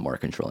happen the more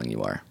controlling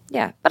you are.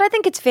 yeah. But I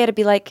think it's fair to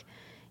be like,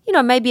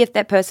 maybe if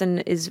that person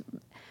is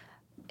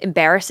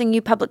embarrassing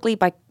you publicly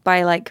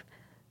by like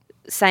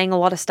saying a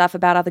lot of stuff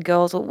about other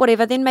girls or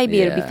whatever, then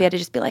maybe it'd be Yeah. fair to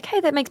just be like, hey,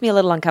 that makes me a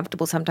little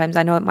uncomfortable sometimes.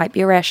 I know it might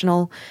be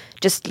irrational.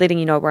 Just letting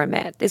you know where I'm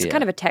at. There's Yeah.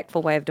 kind of a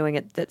tactful way of doing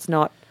it that's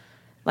not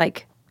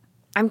like,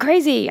 I'm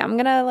crazy. I'm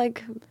going to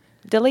like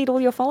delete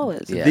all your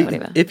followers. Yeah. Or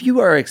whatever. If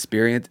you are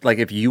experienced, like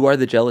if you are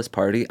the jealous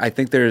party, I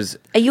think there's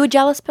Are you a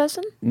jealous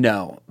person?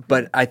 no,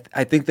 but I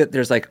think that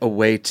there's like a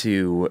way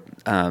to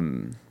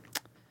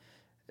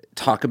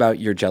talk about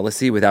your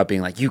jealousy without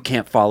being like, you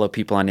can't follow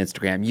people on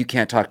Instagram, you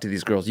can't talk to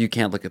these girls, you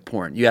can't look at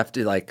porn. You have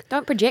to like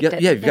Don't project yeah,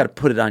 it. Yeah, you've Yeah. got to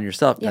put it on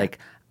yourself. Yeah. Like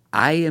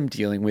I am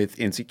dealing with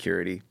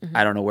insecurity. Mm-hmm.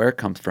 I don't know where it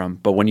comes from,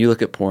 but when you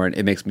look at porn,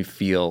 it makes me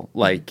feel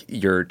like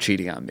you're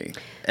cheating on me.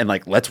 And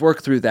like, let's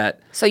work through that.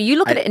 So you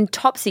look at it in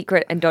top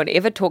secret and don't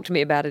ever talk to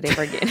me about it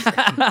ever again.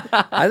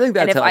 I think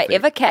that's and if I healthy.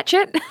 ever catch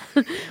it,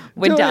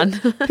 we're done.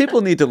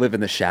 People need to live in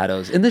the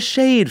shadows, in the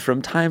shade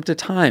from time to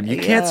time. You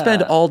can't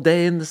spend all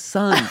day in the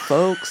sun,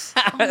 folks.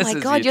 Oh my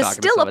is God, you you're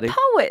talking to still a somebody.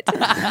 poet.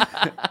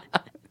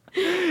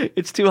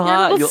 It's too You're a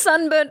hot. little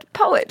sunburnt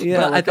poet.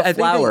 Yeah, But like I a think that-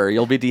 flower.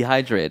 You'll be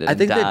dehydrated. I and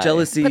think that die.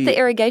 jealousy. Put the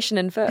irrigation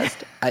in first.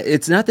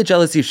 It's not that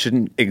jealousy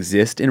shouldn't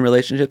exist in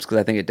relationships, because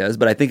I think it does,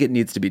 but I think it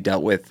needs to be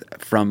dealt with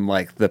from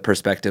like the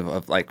perspective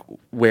of like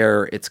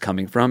where it's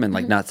coming from, and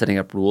like not setting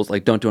up rules.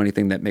 Like, don't do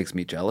anything that makes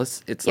me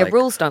jealous. It's Yeah, like,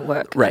 rules don't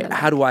work. right.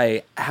 How do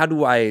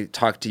I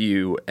talk to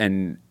you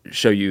and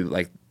show you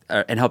like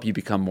and help you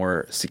become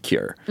more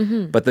secure?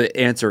 But the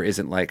answer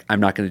isn't like, I'm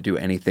not going to do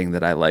anything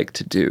that I like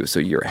to do so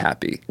you're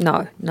happy.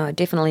 No,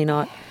 definitely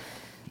not.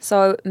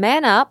 So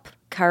man up,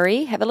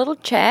 Curry. Have a little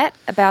chat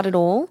about it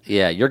all.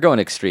 Yeah, you're going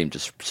extreme.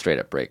 Just straight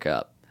up break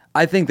up.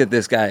 I think that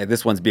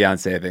this one's beyond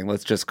saving.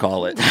 Let's just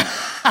call it.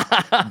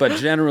 But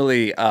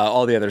generally,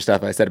 all the other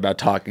stuff I said about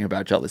talking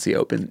about jealousy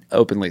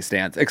openly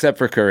stands, except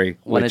for Curry,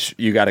 When which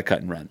you got to cut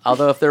and run.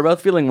 Although if they're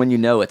both feeling when you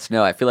know it's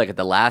no, I feel like at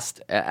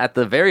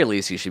the very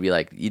least, you should be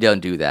like, you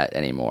don't do that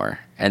anymore.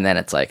 And then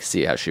it's like,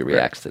 see how she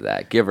reacts to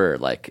that. Give her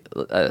like,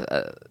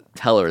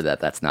 tell her that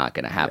that's not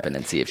going to happen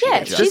and see if she Yeah,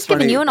 adjusts. she's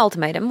giving funny. you an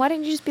ultimatum. Why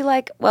don't you just be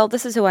like, well,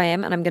 this is who I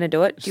am and I'm going to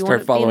do it. Do you Start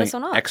want to be in following this or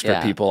not? extra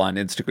Yeah. people on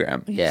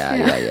Instagram.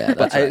 Yeah.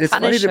 But it's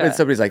funny Punish to when her.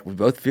 somebody's like, we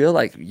both feel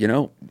like, you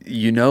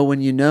know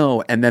when you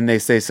know, and then they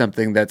say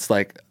something that's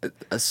like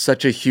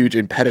such a huge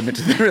impediment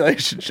to the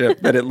relationship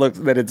that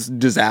it's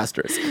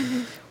disastrous.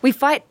 We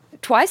fight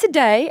twice a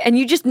day and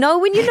you just know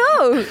when you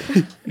know.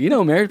 You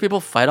know, married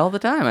people fight all the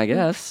time, I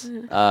guess.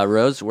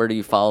 Rose, where do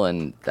you fall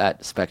in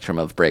that spectrum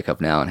of break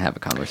up now and have a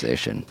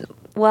conversation?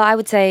 Well, I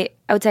would say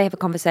have a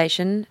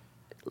conversation,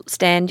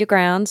 stand your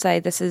ground, say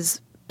this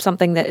is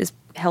something that is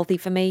healthy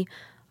for me.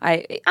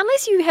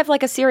 Unless you have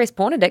like a serious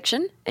porn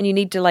addiction and you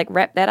need to like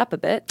wrap that up a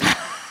bit.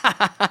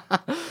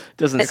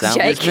 Doesn't It's sound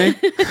Jake.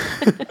 like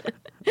me.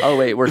 Oh,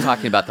 wait, we're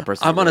talking about the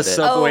person. I'm who on a did it.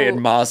 subway Oh.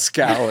 in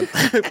Moscow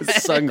with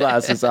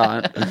sunglasses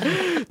on.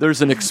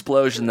 There's an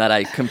explosion that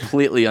I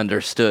completely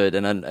understood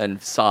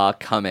and saw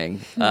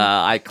coming.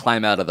 I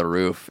climb out of the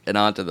roof and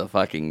onto the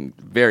fucking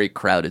very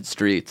crowded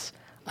streets.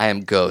 I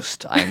am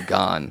ghost. I am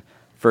gone.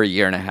 For a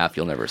year and a half,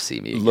 you'll never see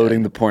me again.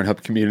 Loading the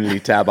Pornhub community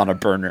tab on a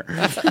burner.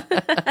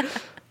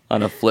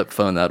 On a flip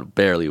phone that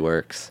barely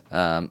works.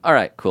 All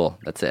right, cool.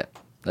 That's it.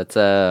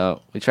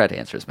 We try to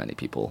answer as many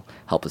people,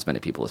 help as many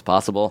people as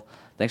possible.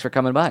 Thanks for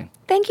coming by.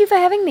 Thank you for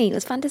having me. It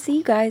was fun to see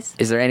you guys.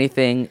 Is there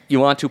anything you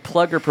want to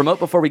plug or promote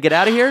before we get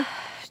out of here?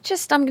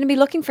 Just, I'm going to be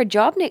looking for a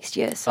job next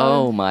year. So,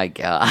 Oh my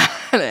god.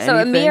 so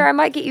Amir, I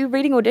might get you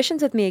reading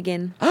auditions with me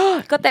again.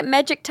 Got that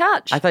magic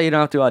touch. I thought you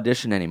don't have to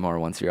audition anymore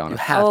once you're on a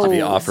Have to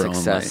be Oh. offer only.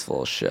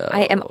 successful show.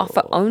 I am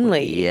offer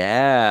only.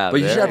 Yeah. But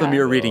you should have very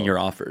Amir reading your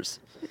offers.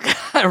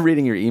 I'm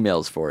reading your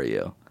emails for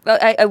you. Well,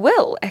 I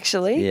will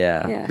actually.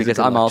 Yeah. Because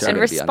Good I'm luck, also John. And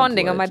gonna be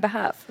responding on my unemployed.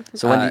 behalf.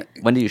 So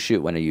when do you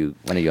shoot? When are you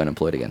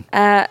unemployed again?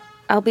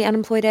 I'll be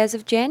unemployed as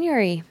of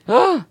January.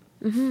 For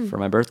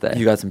my birthday.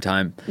 You got some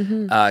time.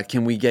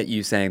 Can we get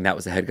you saying that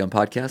was a HeadGum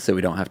podcast so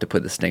we don't have to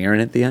put the stinger in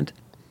at the end?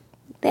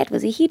 That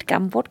was a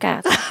HeatGum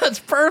podcast. That's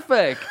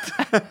perfect.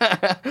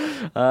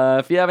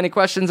 If you have any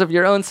questions of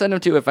your own, send them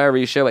to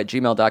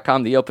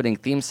ifiwereyoushow@gmail.com. The opening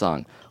theme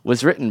song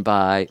was written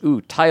by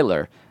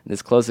Tyler.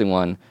 This closing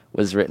one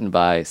was written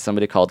by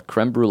somebody called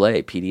Creme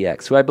Brulee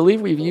PDX, who I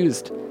believe we've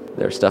used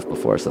their stuff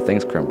before. So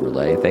thanks, Creme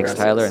Brulee. Thanks, Gracias.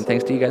 Tyler. And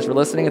thanks to you guys for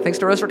listening. And thanks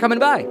to Rose for coming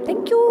by.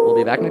 Thank you. We'll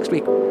be back next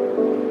week.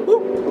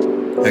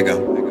 Hey,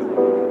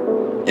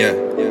 go. Yeah.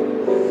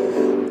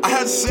 I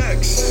had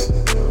sex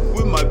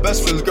with my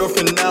best friend's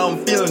girlfriend. Now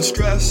I'm feeling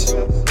stressed.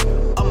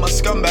 I'm a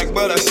scumbag,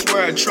 but I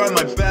swear I try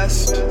my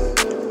best.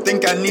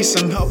 Think I need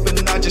some help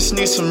and I just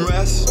need some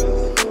rest.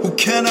 Who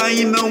can I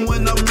email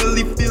when I'm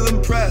really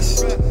feeling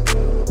pressed?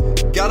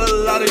 Got a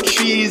lot of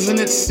trees and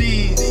it's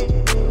seeds.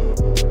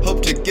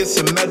 Hope to get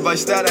some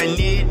advice that I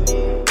need.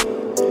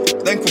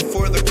 Thankful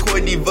for the koi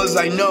divas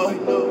I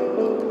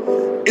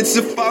know. It's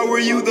If I Were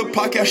You, the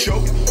podcast show.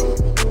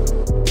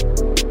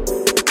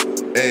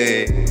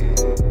 Hey.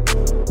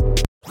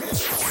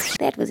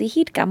 That was a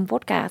HeatGum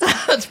podcast.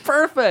 That's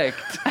perfect.